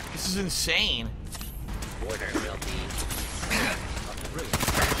 This is insane. Order will be.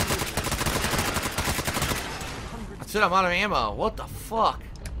 That's it, I'm out of ammo. What the fuck?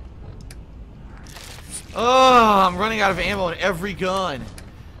 Oh, I'm running out of ammo in every gun.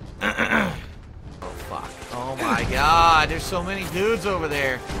 Oh, fuck. Oh my god, there's so many dudes over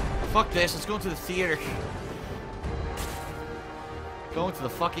there. Fuck this, let's go into the theater. Go into the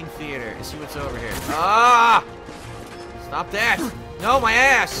fucking theater and see what's over here. Ah! Stop that! No, my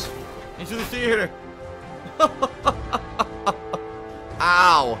ass! Into the theater.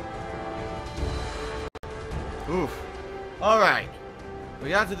 Ow. Oof. Alright. We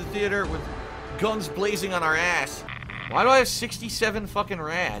got to the theater with guns blazing on our ass. Why do I have 67 fucking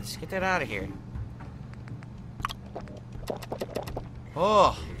rads? Get that out of here.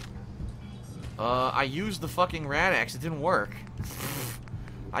 Oh. I used the fucking rad axe. It didn't work.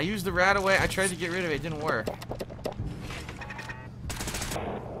 I used the rad away. I tried to get rid of it. It didn't work.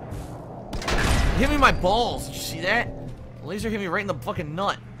 It hit me in my balls. Did you see that? The laser hit me right in the fucking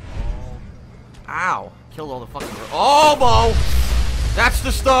nut. Ow. Killed all the fucking... Oh, Bo! That's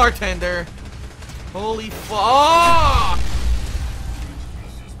the star tender. Holy fuck!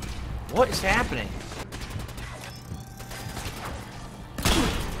 What is happening?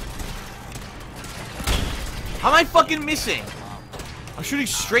 How am I fucking missing? I'm shooting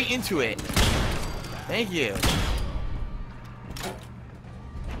straight into it. Thank you.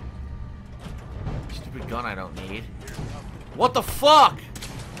 Stupid gun I don't need. What the fuck?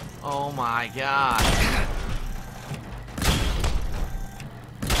 Oh my god.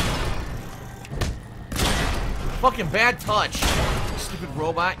 Fucking bad touch. Stupid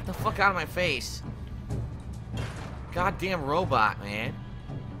robot. Get the fuck out of my face. Goddamn robot, man.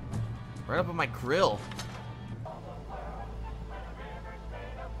 Right up on my grill.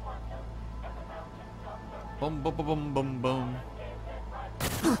 Boom, boom, boom, boom, boom, boom.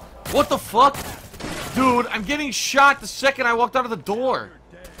 What the fuck? Dude, I'm getting shot the second I walked out of the door.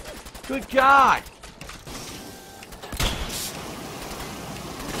 Good God.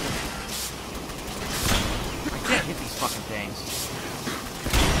 I can't hit these fucking things.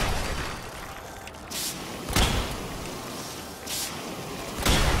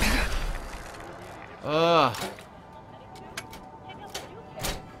 Ugh.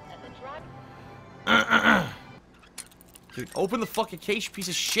 Dude, open the fucking case, you piece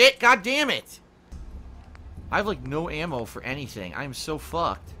of shit! God damn it! I have like no ammo for anything. I am so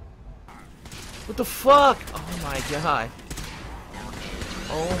fucked. What the fuck? Oh my god.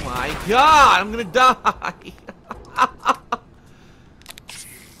 Oh my god! I'm gonna die!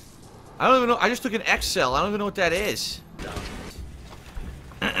 I don't even know. I just took an X-Cell. I don't even know what that is.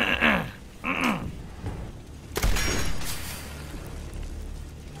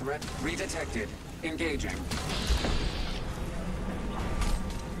 Threat redetected. Engaging.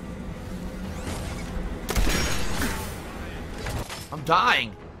 I'm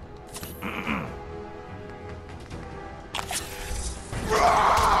dying.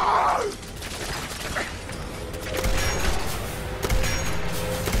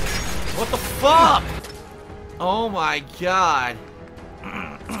 What the fuck? Oh my god.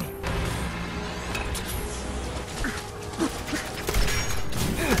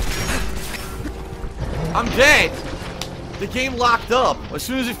 I'm dead. The game locked up. As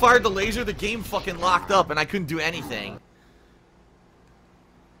soon as he fired the laser, the game fucking locked up and I couldn't do anything.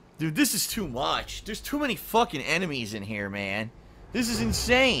 Dude, this is too much. There's too many fucking enemies in here, man. This is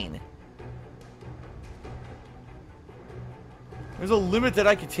insane. There's a limit that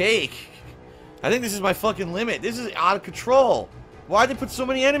I could take. I think this is my fucking limit. This is out of control. Why'd they put so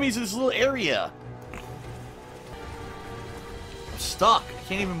many enemies in this little area? I'm stuck. I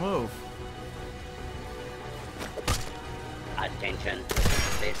can't even move. Attention.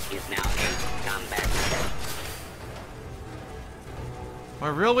 This is now a combat zone. My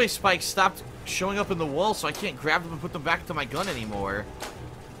railway spikes stopped showing up in the wall, so I can't grab them and put them back into my gun anymore.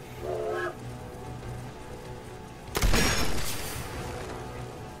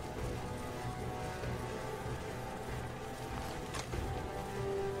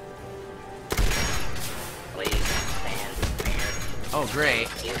 Please stand clear. Oh, great.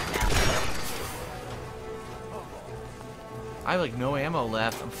 Is now I have like no ammo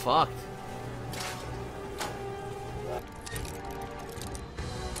left. I'm fucked.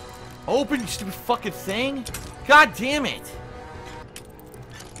 Open, you stupid fucking thing! God damn it!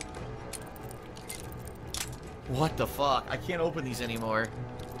 What the fuck? I can't open these anymore.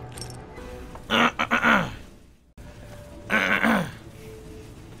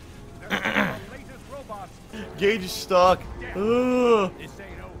 Gauge is stuck. Ugh.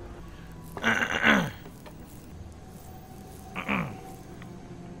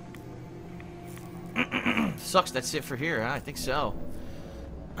 Sucks, that's it for here, huh? I think so.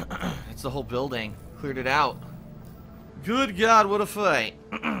 That's the whole building. Cleared it out. Good God, what a fight.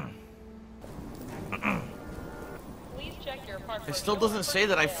 It still doesn't say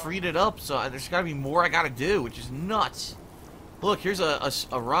that I freed it up, so there's gotta be more I gotta do, which is nuts. Look, here's a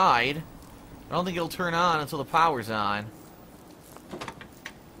ride. I don't think it'll turn on until the power's on.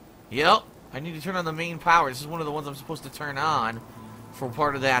 Yep, I need to turn on the main power. This is one of the ones I'm supposed to turn on for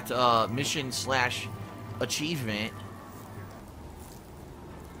part of that mission slash achievement.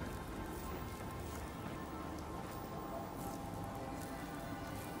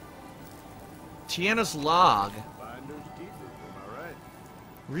 Tiana's log.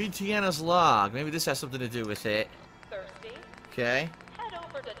 Read Tiana's log. Maybe this has something to do with it. Thirsty? Okay. Head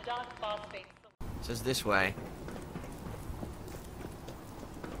over to Doc Phosphate. It says this way.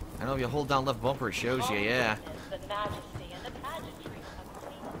 I know if you hold down left bumper, it shows you, yeah. The majesty and the pageantry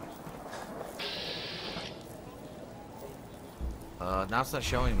of Now it's not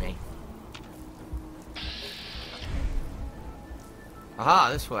showing me.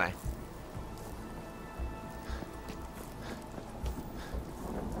 Aha, this way.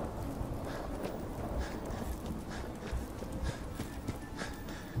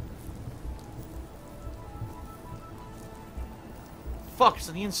 Fuck, it's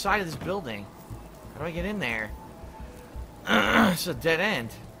on the inside of this building. How do I get in there? It's a dead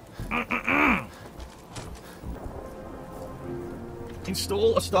end.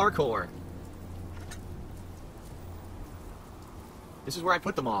 Install a star core. This is where I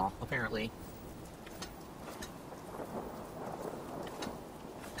put them all, apparently.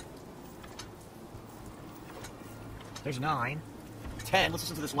 There's 9. 10. Let's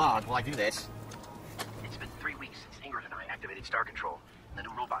listen to this log while I do this. It's been 3 weeks since Ingrid and I activated Star Control and the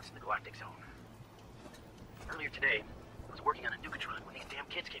new robots in the Galactic Zone. Earlier today, I was working on a Nukatron when these damn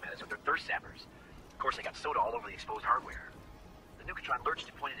kids came at us with their thirst sappers. Of course, they got soda all over the exposed hardware. The Nukatron lurched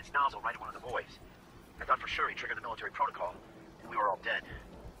and pointed its nozzle right at one of the boys. I thought for sure he triggered the military protocol, and we were all dead.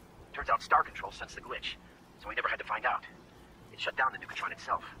 Turns out Star Control sensed the glitch, so we never had to find out. It shut down the Nukatron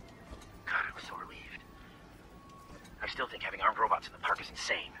itself. God, I was so relieved. I still think having armed robots in the park is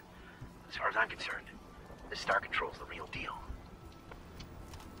insane. As far as I'm concerned, this Star Control's the real deal.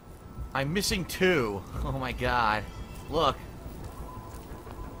 I'm missing 2. Oh my god. Look.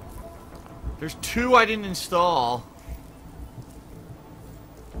 There's 2 I didn't install.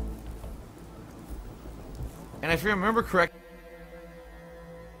 And if you remember correct...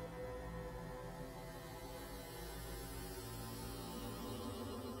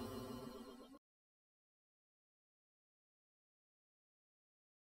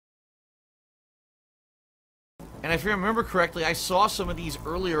 And if you remember correctly, I saw some of these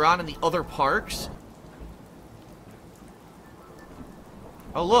earlier on in the other parks.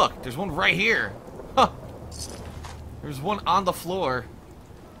 Oh, look. There's one right here. Huh. There's one on the floor.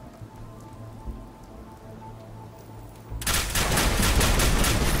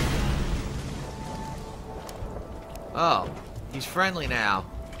 Oh. He's friendly now.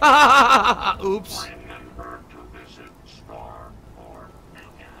 Oops.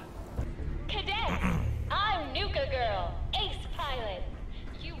 Cadets, I'm Nuka Girl, Ace Pilot.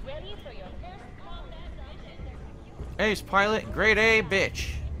 You ready for your first combat mission? Ace Pilot, grade A,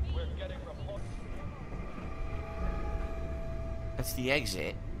 bitch. That's the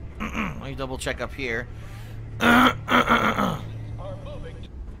exit. Let me double check up here.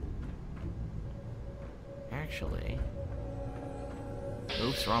 Actually...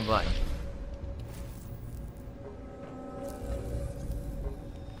 Oops, wrong button.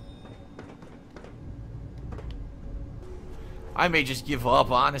 I may just give up,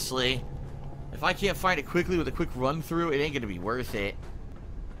 honestly. If I can't find it quickly with a quick run through, it ain't gonna be worth it.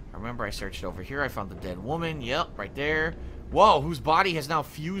 Remember, I searched over here. I found the dead woman. Yep, right there. Whoa, whose body has now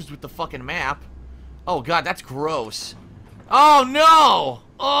fused with the fucking map. Oh, God, that's gross. Oh, no!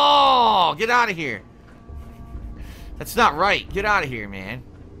 Oh, get out of here. That's not right. Get out of here, man.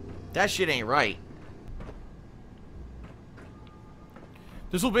 That shit ain't right.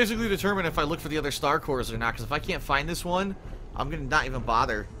 This will basically determine if I look for the other star cores or not, because if I can't find this one, I'm gonna not even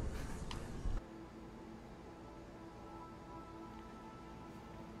bother.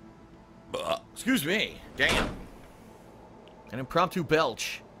 Excuse me. Damn. An impromptu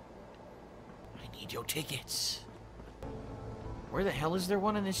belch. I need your tickets. Where the hell is there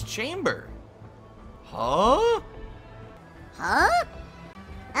one in this chamber? Huh? Huh?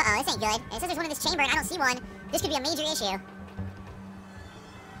 Uh-oh, this ain't good. It says there's one in this chamber and I don't see one. This could be a major issue.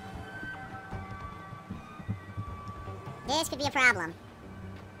 This could be a problem.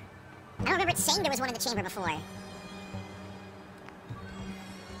 I don't remember it saying there was one in the chamber before. I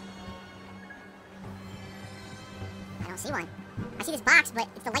don't see one. I see this box, but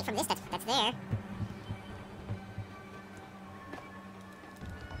it's the light from this that's there.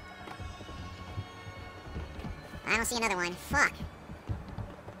 I don't see another one. Fuck.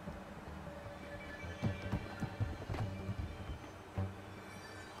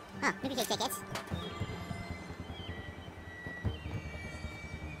 Oh, Nuka Cake tickets.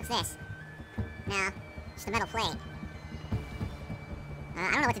 What's this? No, just a metal plate.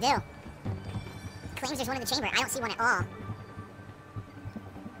 I don't know what to do. It claims there's one in the chamber. I don't see one at all.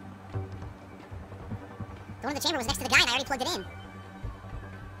 The one in the chamber was next to the guy and I already plugged it in.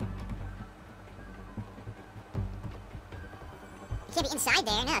 It can't be inside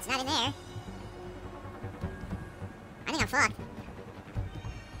there. No, it's not in there. I think I'm fucked.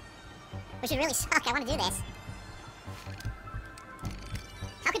 Which would really suck. I want to do this.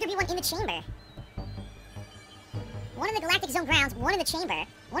 How could there be one in the chamber? One in the Galactic Zone grounds, one in the chamber,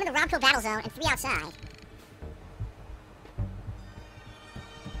 one in the Robco Battle Zone, and 3 outside.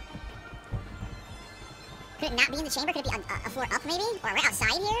 Could it not be in the chamber? Could it be a floor up, maybe? Or right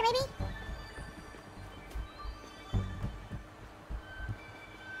outside here, maybe?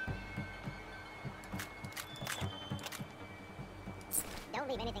 Don't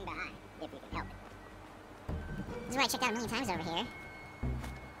leave anything behind, if you can help it. This is what I checked out a million times over here.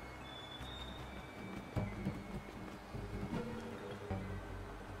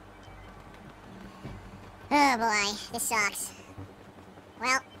 Oh boy, this sucks.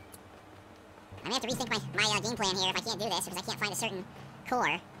 Well, I'm gonna have to rethink my game plan here if I can't do this, because I can't find a certain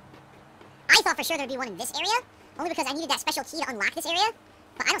core. I thought for sure there'd be one in this area, only because I needed that special key to unlock this area,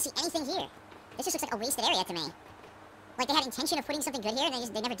 but I don't see anything here. This just looks like a wasted area to me. Like they had intention of putting something good here,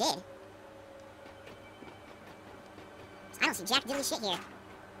 and they never did. I don't see jack diddly shit here.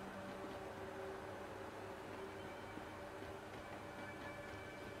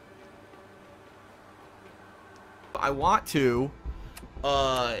 I want to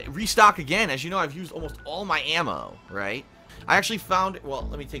restock again. As you know, I've used almost all my ammo, right? I actually found, well,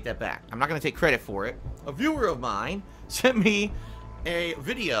 let me take that back. I'm not going to take credit for it. A viewer of mine sent me a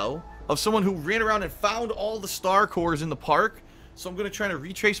video of someone who ran around and found all the star cores in the park. So I'm going to try to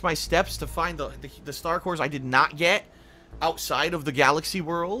retrace my steps to find the star cores I did not get outside of the galaxy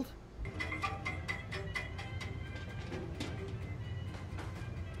world.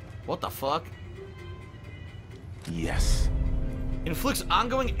 What the fuck? Yes. Inflicts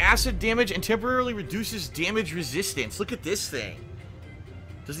ongoing acid damage and temporarily reduces damage resistance. Look at this thing.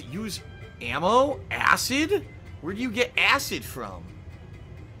 Does it use ammo? Acid? Where do you get acid from?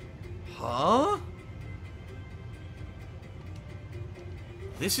 Huh?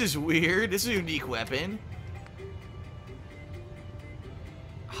 This is weird. This is a unique weapon.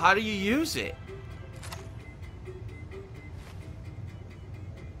 How do you use it?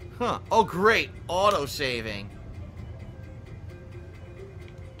 Huh. Oh, great. Auto-saving.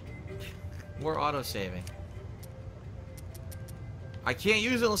 More auto-saving. I can't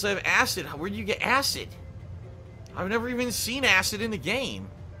use it unless I have acid. Where do you get acid? I've never even seen acid in the game.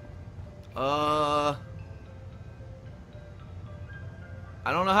 I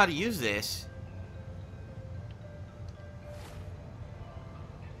don't know how to use this.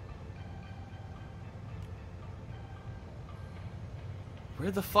 Where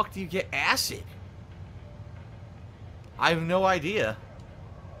the fuck do you get acid? I have no idea.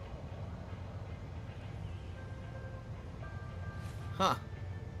 Huh.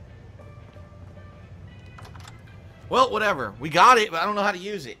 Well, whatever. We got it, but I don't know how to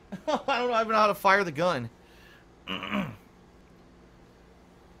use it. I don't even know how to fire the gun.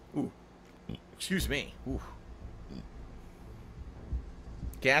 Ooh. Excuse me. Ooh.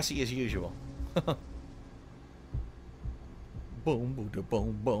 Gassy as usual. Boom, boom,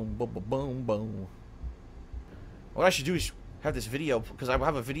 boom, boom, boom, boom, boom. What I should do is have this video, because I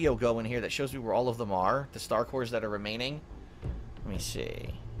have a video going here that shows me where all of them are, the star cores that are remaining. Let me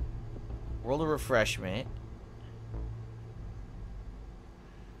see. World of Refreshment.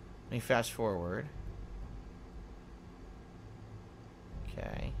 Let me fast forward.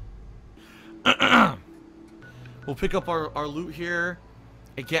 Okay. We'll pick up our loot here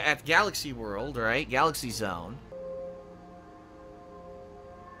at Galaxy World, right? Galaxy Zone.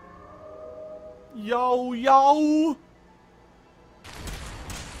 Yo, yo!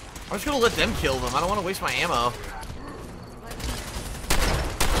 I'm just gonna let them kill them. I don't want to waste my ammo.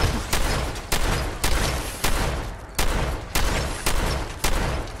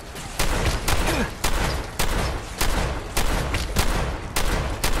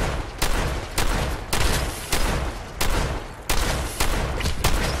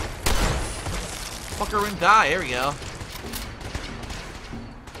 fucker and die. There we go.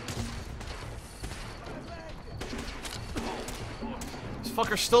 This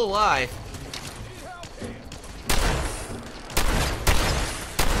fucker's still alive.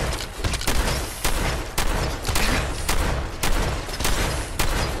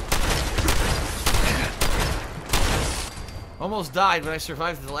 Almost died, but I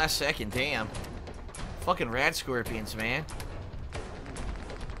survived at the last second. Damn. Fucking rad scorpions, man.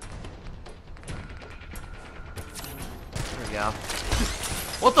 There we go.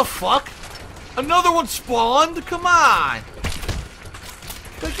 What the fuck? Another one spawned? Come on!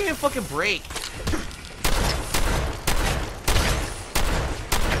 I can't fucking break.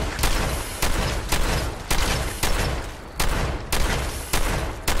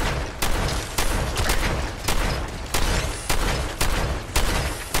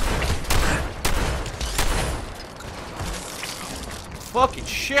 Fucking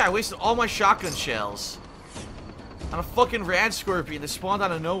shit, I wasted all my shotgun shells on a fucking rad scorpion that spawned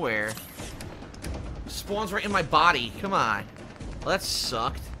out of nowhere. Spawns right in my body. Come on. Well, that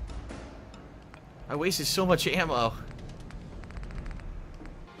sucked. I wasted so much ammo.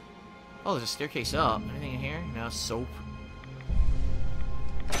 Oh, there's a staircase up. Anything in here? No, soap.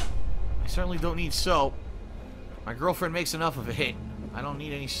 I certainly don't need soap. My girlfriend makes enough of it. I don't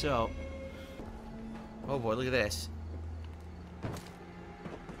need any soap. Oh boy, look at this.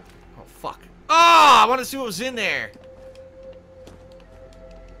 Oh, fuck. Oh, I want to see what was in there.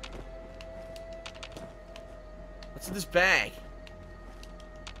 What's in this bag?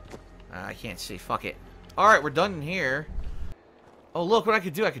 I can't see. Fuck it. Alright, we're done in here. Oh, look what I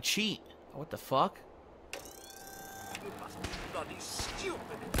could do. I could cheat. Oh, what the fuck? You must be bloody stupid.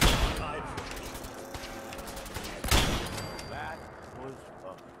 That was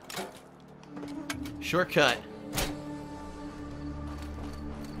fun. Shortcut.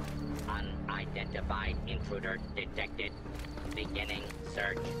 Unidentified intruder detected. Beginning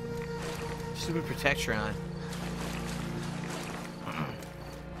search. Stupid Protectron.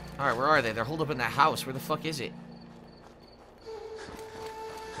 Alright, where are they? They're holed up in that house. Where the fuck is it?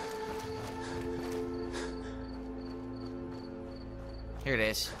 Here it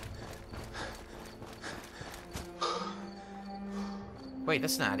is. Wait,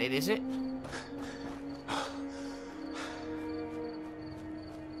 that's not it, is it?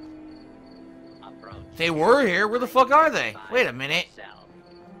 They were here? Where the fuck are they? Wait a minute.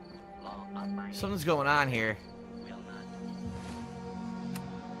 Something's going on here.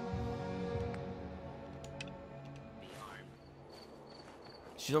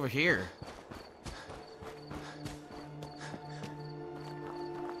 She's over here.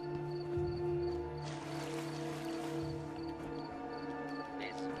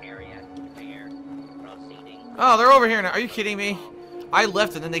 Oh, they're over here now. Are you kidding me? I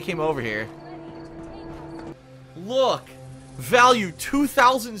left and then they came over here. Look! Value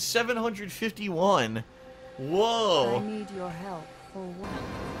 2,751. Whoa. I need your help for what?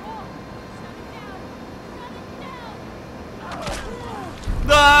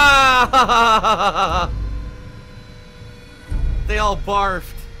 Ah! They all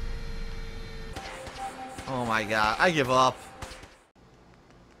barfed. Oh my god, I give up.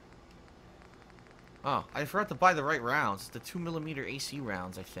 Oh, I forgot to buy the right rounds. The 2mm AC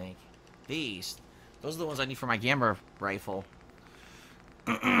rounds, I think. These. Those are the ones I need for my gamma rifle.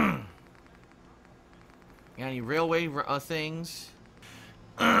 Got any railway things?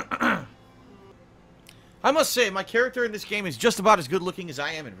 I must say, my character in this game is just about as good looking as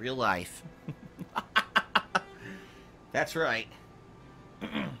I am in real life. That's right.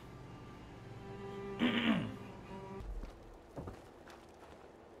 Over,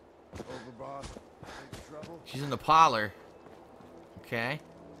 boss. Big trouble? She's in the parlor. Okay.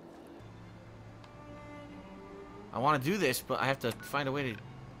 I want to do this, but I have to find a way to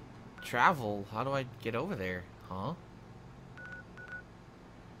travel. How do I get over there? Huh?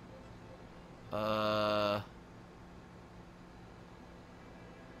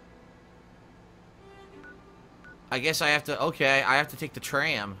 I guess I have to... Okay, I have to take the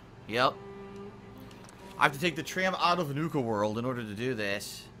tram. Yep. I have to take the tram out of the Nuka world in order to do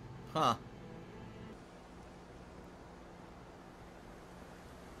this. Huh.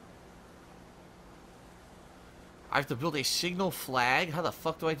 I have to build a signal flag? How the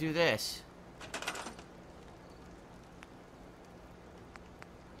fuck do I do this?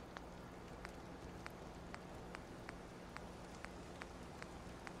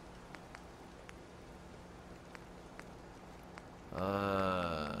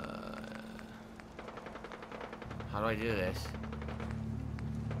 How do I do this?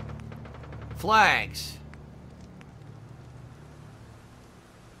 Flags!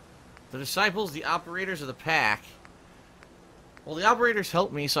 The disciples, the operators of the pack. Well, the operators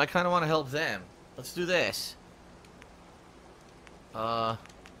helped me, so I kind of want to help them. Let's do this. Oh,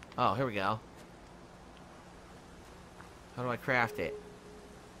 here we go. How do I craft it?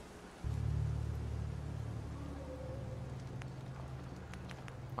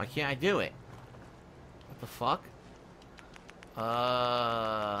 Why can't I do it? What the fuck?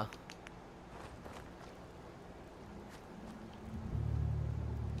 I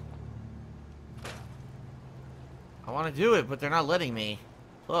want to do it, but they're not letting me.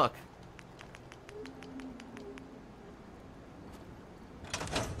 Look.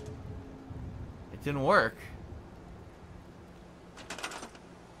 It didn't work.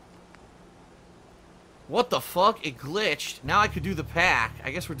 What the fuck? It glitched. Now I could do the pack.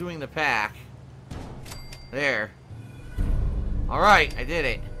 I guess we're doing the pack. There. Alright, I did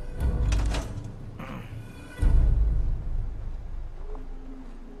it.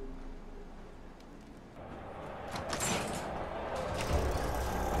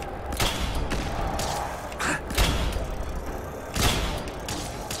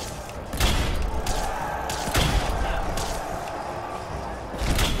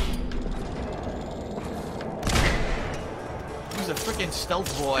 He's a freaking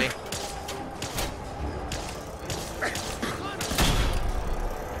stealth boy.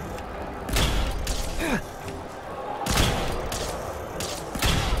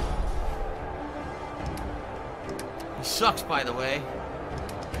 He sucks, by the way.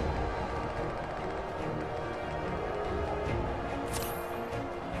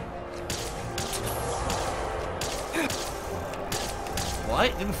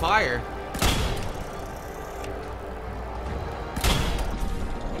 What? Didn't fire.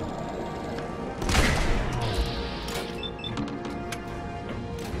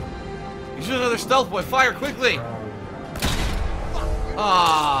 He's another stealth boy. Fire quickly.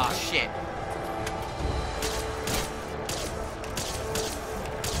 Ah, shit.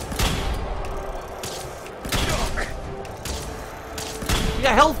 You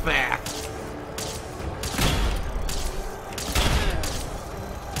got health back.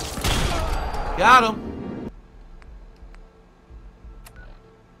 Got him.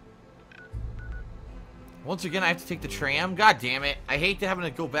 Once again, I have to take the tram. God damn it. I hate having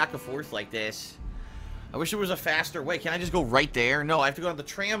to go back and forth like this. I wish there was a faster way. Can I just go right there? No, I have to go on the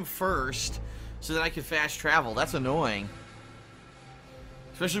tram first so that I can fast travel. That's annoying.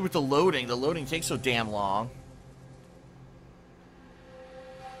 Especially with the loading. The loading takes so damn long.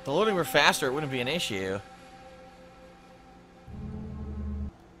 If the loading were faster, it wouldn't be an issue.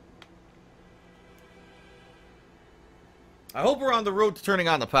 I hope we're on the road to turning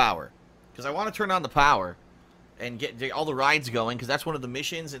on the power. Because I want to turn on the power and get all the rides going, because that's one of the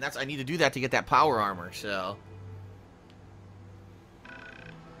missions, and I need to do that to get that power armor, so.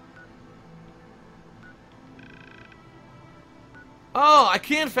 Oh, I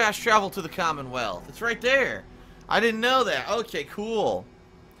can fast travel to the Commonwealth. It's right there. I didn't know that. Okay, cool.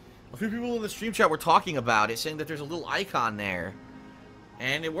 A few people in the stream chat were talking about it, saying that there's a little icon there.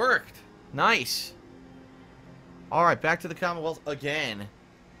 And it worked. Nice. Alright, back to the Commonwealth again.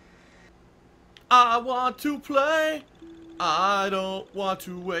 I want to play. I don't want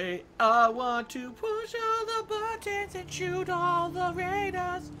to wait. I want to push all the buttons and shoot all the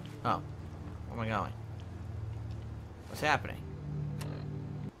raiders. Oh. Where am I going? What's happening?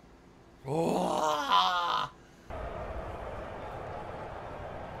 Oh.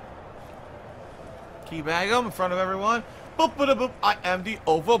 Teabag him in front of everyone. Boop, boop, boop. I am the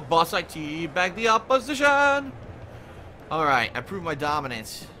overboss. I teabag the opposition. Alright, I proved my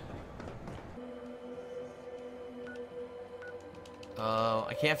dominance.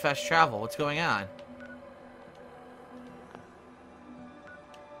 I can't fast travel. What's going on?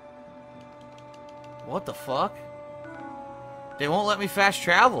 What the fuck? They won't let me fast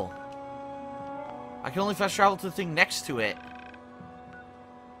travel. I can only fast travel to the thing next to it.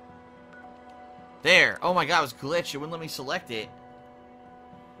 There. Oh my god, it was glitched. It wouldn't let me select it.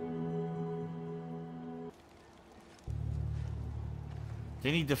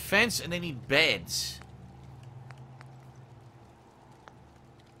 They need defense and they need beds.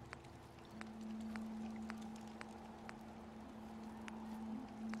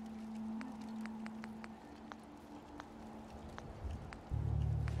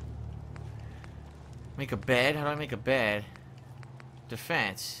 Make a bed? How do I make a bed?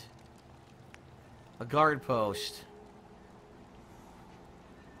 Defense. A guard post.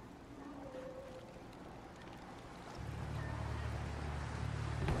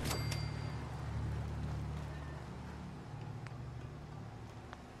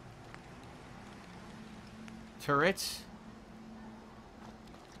 Turrets.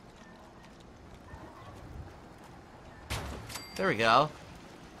 There we go.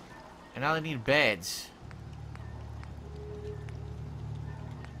 And now they need beds.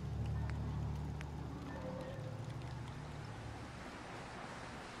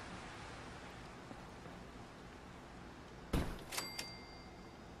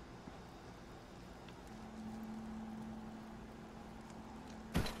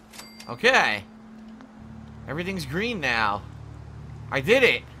 Okay. Everything's green now. I did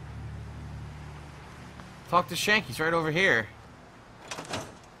it. Talk to Shank. He's right over here.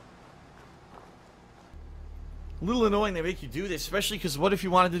 A little annoying they make you do this, especially because what if you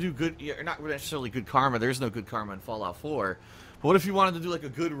wanted to do good, not necessarily good karma, there's no good karma in Fallout 4, but what if you wanted to do like a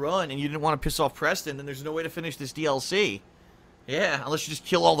good run and you didn't want to piss off Preston, then there's no way to finish this DLC. Yeah, unless you just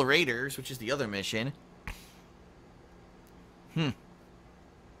kill all the raiders, which is the other mission. Because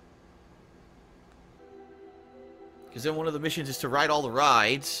then one of the missions is to ride all the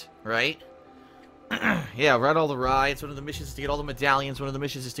rides, right? Yeah, ride all the rides. One of the missions is to get all the medallions. One of the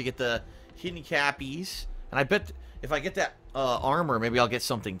missions is to get the hidden cappies. And I bet if I get that armor, maybe I'll get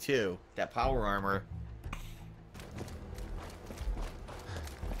something too. That power armor.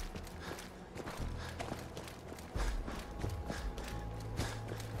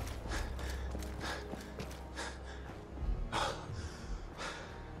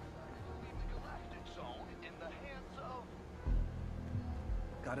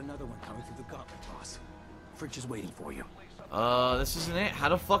 Got another one coming through the gauntlet, boss. Fridge is waiting for you. This isn't it. How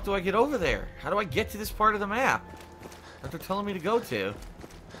the fuck do I get over there? How do I get to this part of the map that they're telling me to go to?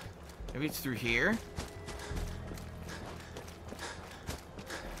 Maybe it's through here?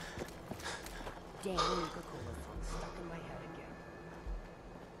 Damn, Nuka-Cola song stuck in my head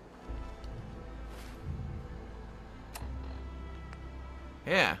again.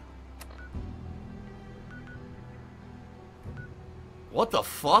 Yeah. What the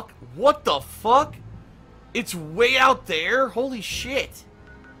fuck? What the fuck? It's way out there? Holy shit.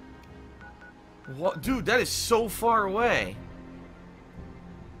 What? Dude, that is so far away.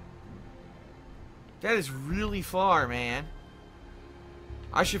 That is really far, man.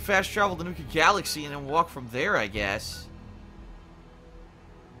 I should fast travel to Nuka Galaxy and then walk from there, I guess.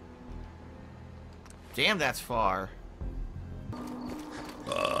 Damn, that's far.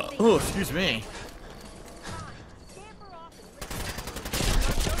 Oh, excuse me.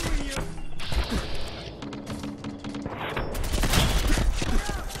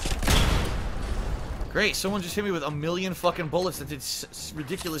 Great, someone just hit me with a million fucking bullets that did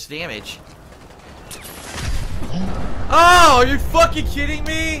ridiculous damage. Oh, are you fucking kidding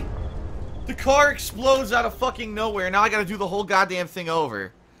me? The car explodes out of fucking nowhere. Now I gotta do the whole goddamn thing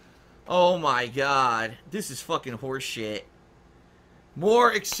over. Oh my god. This is fucking horseshit.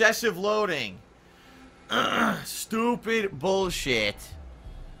 More excessive loading. Stupid bullshit.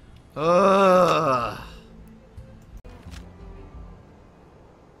 Ugh.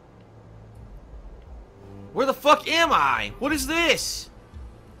 Where the fuck am I? What is this?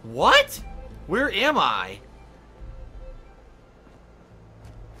 What? Where am I?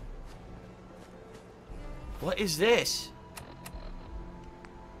 What is this?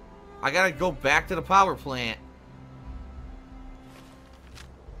 I gotta go back to the power plant.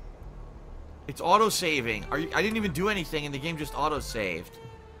 It's auto-saving. I didn't even do anything and the game just auto-saved.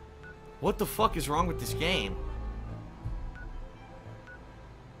 What the fuck is wrong with this game?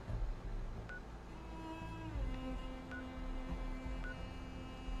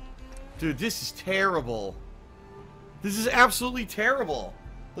 Dude, this is terrible. This is absolutely terrible.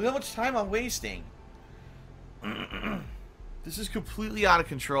 Look how much time I'm wasting. This is completely out of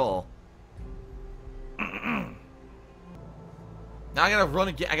control. Now I gotta run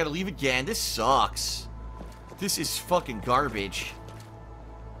again. I gotta leave again. This sucks. This is fucking garbage.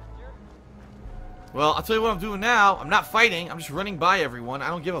 Well, I'll tell you what I'm doing now. I'm not fighting. I'm just running by everyone. I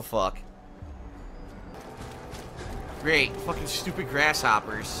don't give a fuck. Great. Fucking stupid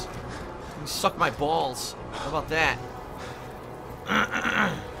grasshoppers. You can suck my balls. How about that?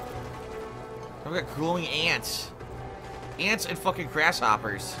 I've got glowing ants. Ants and fucking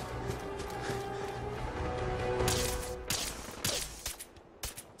grasshoppers.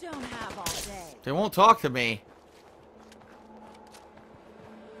 Don't have all day. They won't talk to me.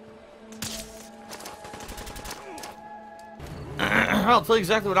 I'll tell you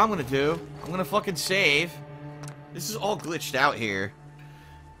exactly what I'm gonna do. I'm gonna fucking save. This is all glitched out here.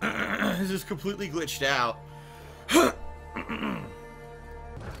 This is completely glitched out. I'm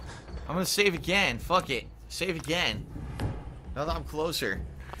gonna save again. Fuck it. Save again. Now that I'm closer.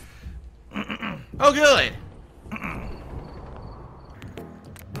 Oh, good.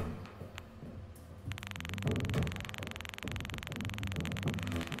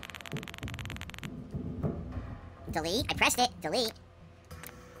 Delete. I pressed it. Delete.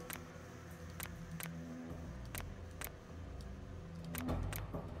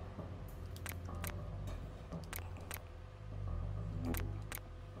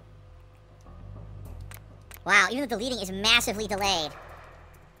 Wow, even the deleting is massively delayed.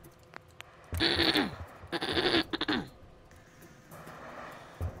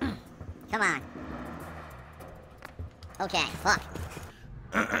 Come on. Okay, fuck.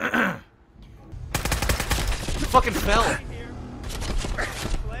 He fucking fell.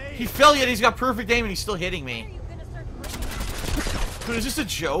 He fell, yet he's got perfect aim and he's still hitting me. Dude, is this a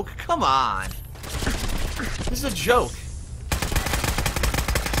joke? Come on. This is a joke.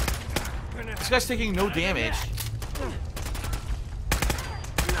 This guy's taking no damage.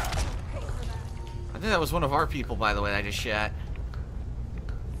 I think that was one of our people, by the way, that I just shot.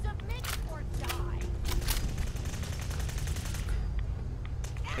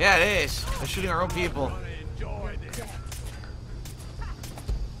 Yeah, it is. They're shooting our own people. Yeah.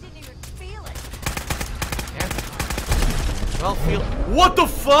 Well, feel. What the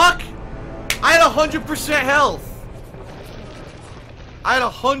fuck? I had 100% health. I had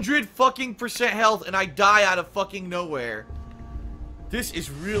 100 fucking % health, and I die out of fucking nowhere. This is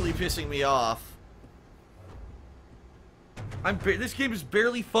really pissing me off. This game is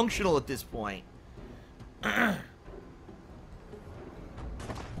barely functional at this point.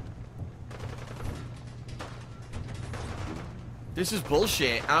 This is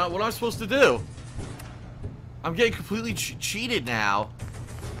bullshit. What am I supposed to do? I'm getting completely cheated now.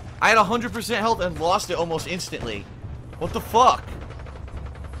 I had 100% health and lost it almost instantly. What the fuck?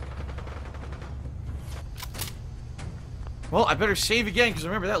 Well, I better save again, because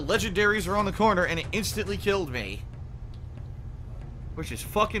remember, that legendaries are on the corner, and it instantly killed me. Which is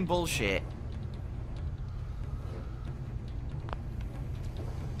fucking bullshit.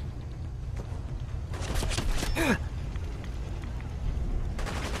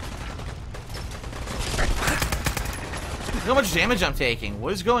 Look how much damage I'm taking.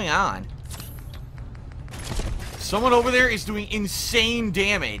 What is going on? Someone over there is doing insane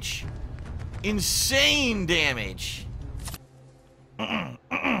damage. Insane damage.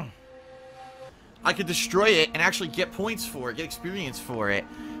 I could destroy it and actually get points for it, get experience for it.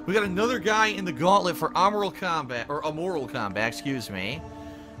 We got another guy in the gauntlet for amoral combat, excuse me.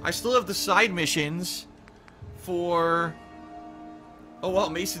 I still have the side missions for... Oh, well,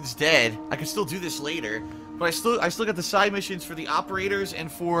 Mason's dead. I can still do this later. But I still got the side missions for the operators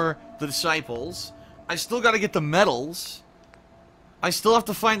and for the disciples. I still got to get the medals. I still have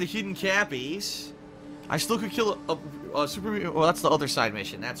to find the hidden cappies. I still could kill a super... Well, that's the other side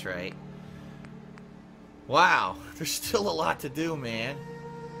mission. That's right. Wow. There's still a lot to do, man.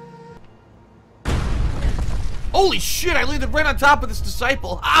 Holy shit, I landed right on top of this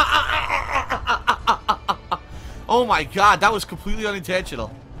disciple. Oh my god, that was completely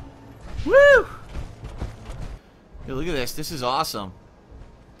unintentional. Woo! Hey, look at this. This is awesome.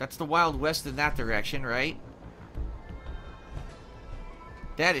 That's the Wild West in that direction, right?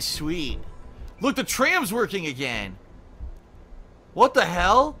 That is sweet. Look, the tram's working again. What the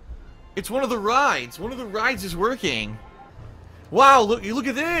hell? It's one of the rides. One of the rides is working. Wow, look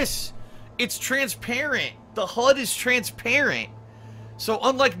at this. It's transparent. The HUD is transparent. So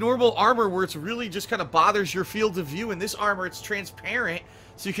unlike normal armor where it's really just kind of bothers your field of view, in this armor it's transparent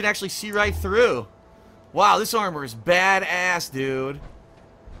so you can actually see right through. Wow, this armor is badass, dude.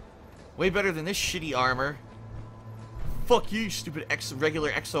 Way better than this shitty armor. Fuck you, stupid regular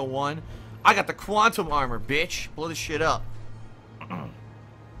X01. I got the quantum armor, bitch. Blow this shit up.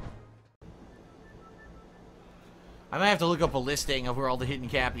 I might have to look up a listing of where all the hidden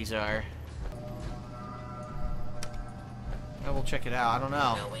cappies are. I will check it out. I don't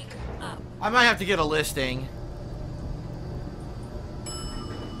know. I might have to get a listing.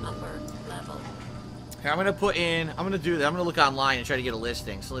 Upper level. Here, I'm gonna put in. I'm gonna do that. I'm gonna look online and try to get a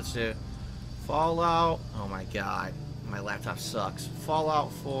listing. So let's do Fallout. Oh my god, my laptop sucks.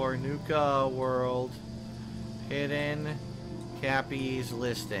 Fallout 4 Nuka World hidden cappies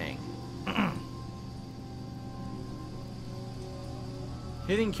listing.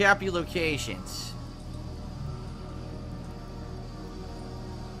 Hidden cappy locations.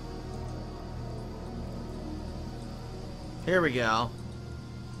 Here we go.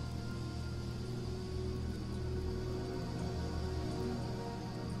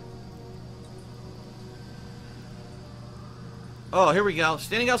 Oh, here we go.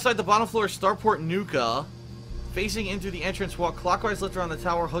 Standing outside the bottom floor of Starport Nuka, facing into the entrance, walk clockwise left around the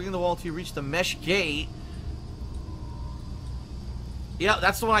tower, hugging the wall until you reach the mesh gate. Yeah,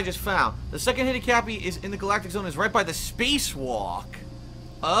 that's the one I just found. The second hidden cappy is in the galactic zone, is right by the spacewalk.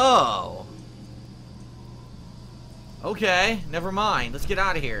 Oh. Okay, never mind. Let's get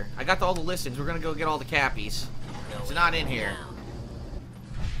out of here. I got all the listings. We're gonna go get all the cappies. It's not in here.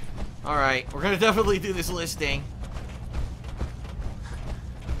 Alright, we're gonna definitely do this listing.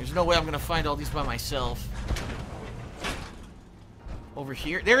 There's no way I'm gonna find all these by myself. Over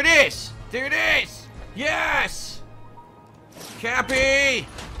here. There it is! There it is! Yes! Cappy!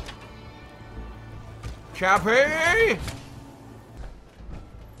 Cappy!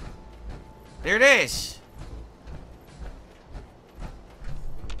 There it is!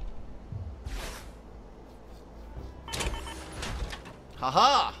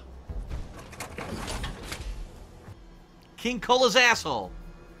 Haha! King Cola's asshole.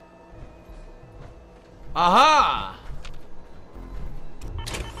 Aha!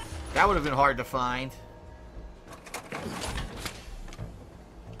 That would have been hard to find.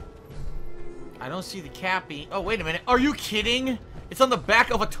 I don't see the cappy. Oh, wait a minute. Are you kidding? It's on the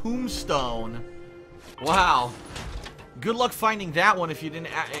back of a tombstone. Wow. Good luck finding that one if you didn't,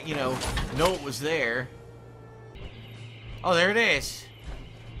 you know it was there. Oh, there it is.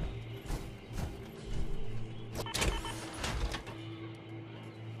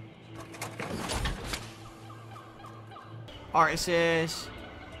 Alright, it says...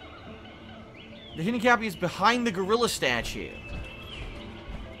 The hidden cappy is behind the gorilla statue.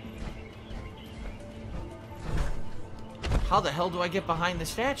 How the hell do I get behind the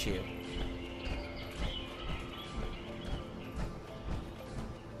statue?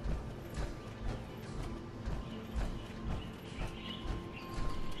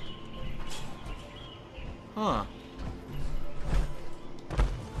 Huh.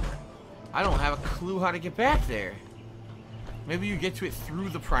 I don't have a clue how to get back there. Maybe you get to it through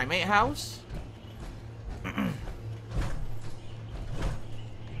the primate house?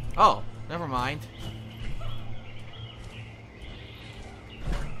 Oh, never mind.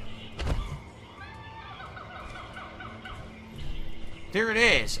 There it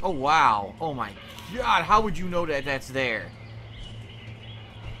is. Oh, wow. Oh, my God. How would you know that that's there?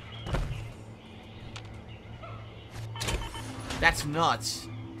 That's nuts.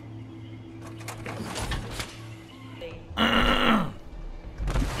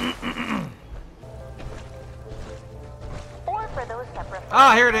 Or for those that prefer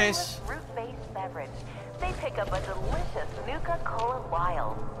ah, here it is. Fruit-based beverage, they pick up a delicious Nuka Cola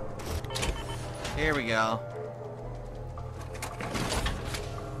Wild. Here we go.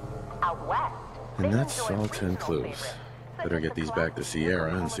 Out west, And that's all 10 clues. Better get these back to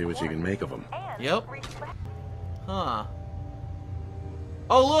Sierra and see what you can make of them. Yep. Huh.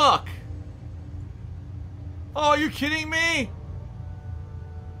 Oh, look! Oh, are you kidding me?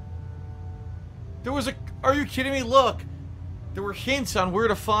 There was a... Are you kidding me? Look! There were hints on where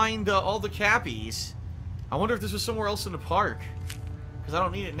to find all the cappies. I wonder if this was somewhere else in the park. Because I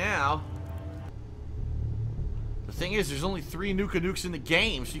don't need it now. The thing is, there's only 3 Nuka Nukes in the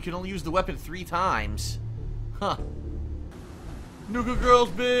game, so you can only use the weapon 3 times. Huh. Nuka girl's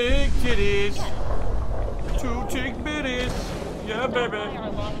big titties. 2 chick bitties. Yeah, baby.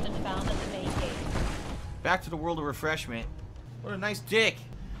 Back to the world of refreshment. What a nice dick.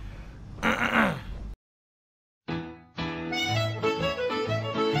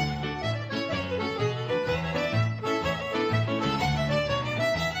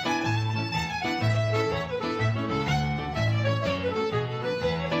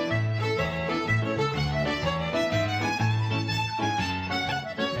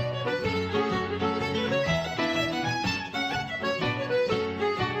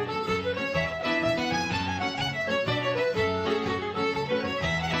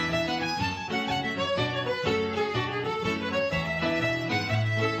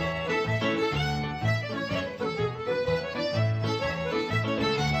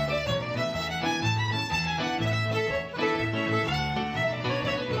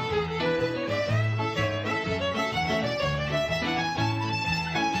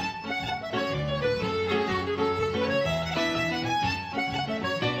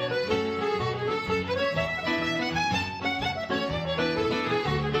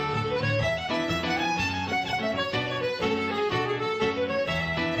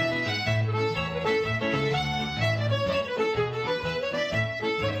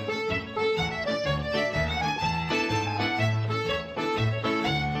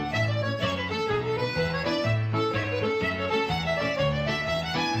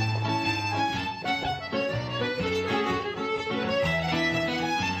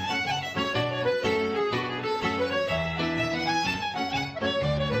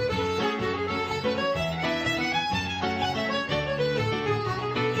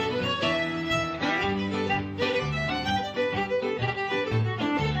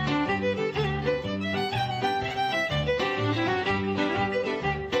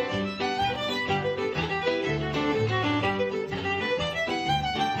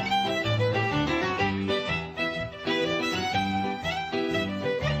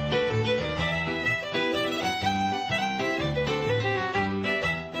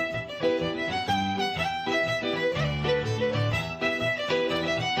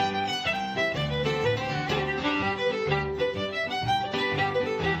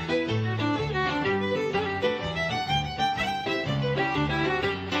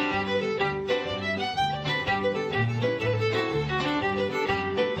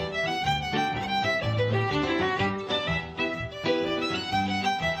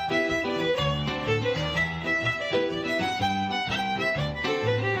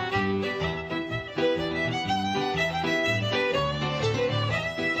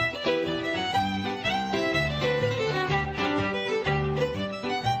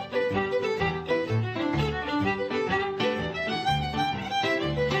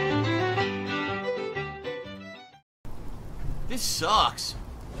 This sucks.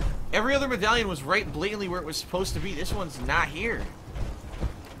 Every other medallion was right blatantly where it was supposed to be. This one's not here.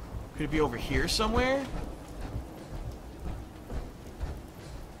 Could it be over here somewhere?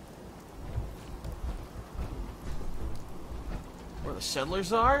 Where the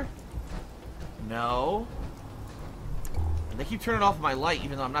settlers are? No. And they keep turning off my light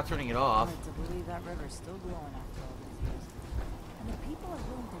even though I'm not turning it off. Hard to believe that river's still glowing after all these years. And the people are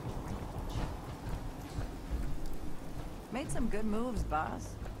willing to drink it. Made some good moves,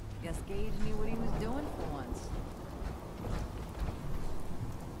 boss. Guess Gage knew what he was doing for once.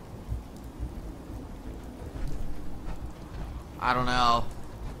 I don't know.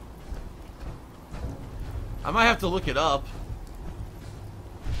 I might have to look it up.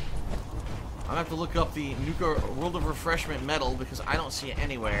 I'm gonna have to look up the Nuka World of Refreshment medal because I don't see it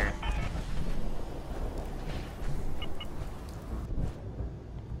anywhere.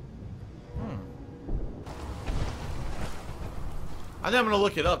 I think I'm gonna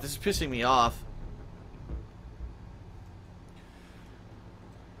look it up. This is pissing me off.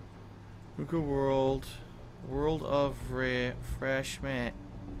 Nuka World of Refreshment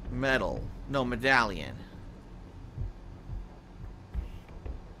medal. No, medallion.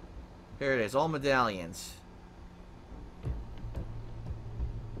 Here it is, all medallions.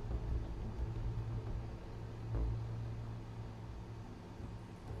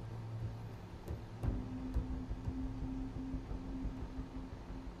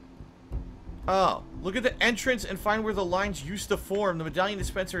 Oh, look at the entrance and find where the lines used to form. The medallion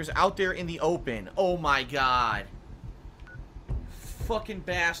dispenser is out there in the open. Oh my god. Fucking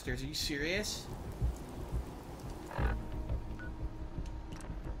bastards, are you serious?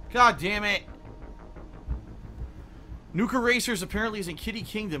 God damn it. Nuka Racers apparently is in Kitty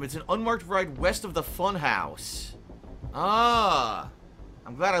Kingdom. It's an unmarked ride west of the Funhouse. Ah.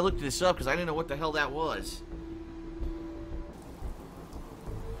 I'm glad I looked this up because I didn't know what the hell that was.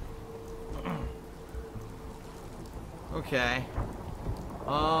 Okay.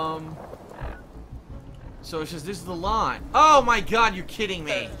 So it says this is the line. Oh my god, you're kidding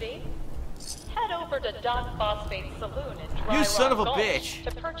me. Thirsty? Head over to Doc Phosphate Saloon in Dry You son Rock of a Gulch bitch.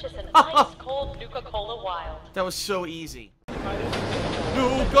 to purchase an ice-cold Nuka-Cola Wild. That was so easy.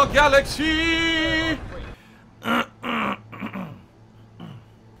 Nuka Galaxy!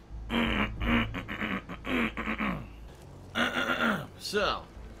 So,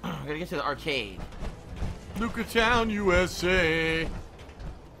 we're gonna get to the arcade. Nuka Town, USA.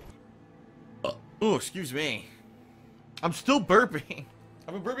 Oh, excuse me. I'm still burping.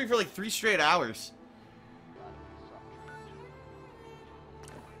 I've been burping for like 3 straight hours.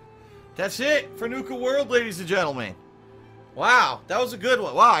 That's it for Nuka World, ladies and gentlemen. Wow, that was a good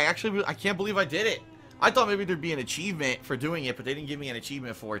one. Wow, I can't believe I did it. I thought maybe there'd be an achievement for doing it, but they didn't give me an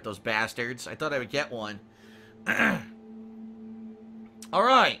achievement for it, those bastards. I thought I would get one.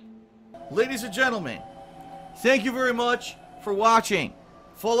 Alright, ladies and gentlemen, thank you very much for watching.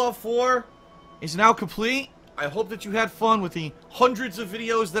 Fallout 4 is now complete. I hope that you had fun with the hundreds of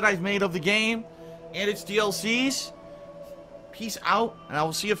videos that I've made of the game and its DLCs. Peace out, and I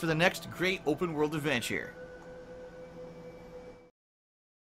will see you for the next great open world adventure.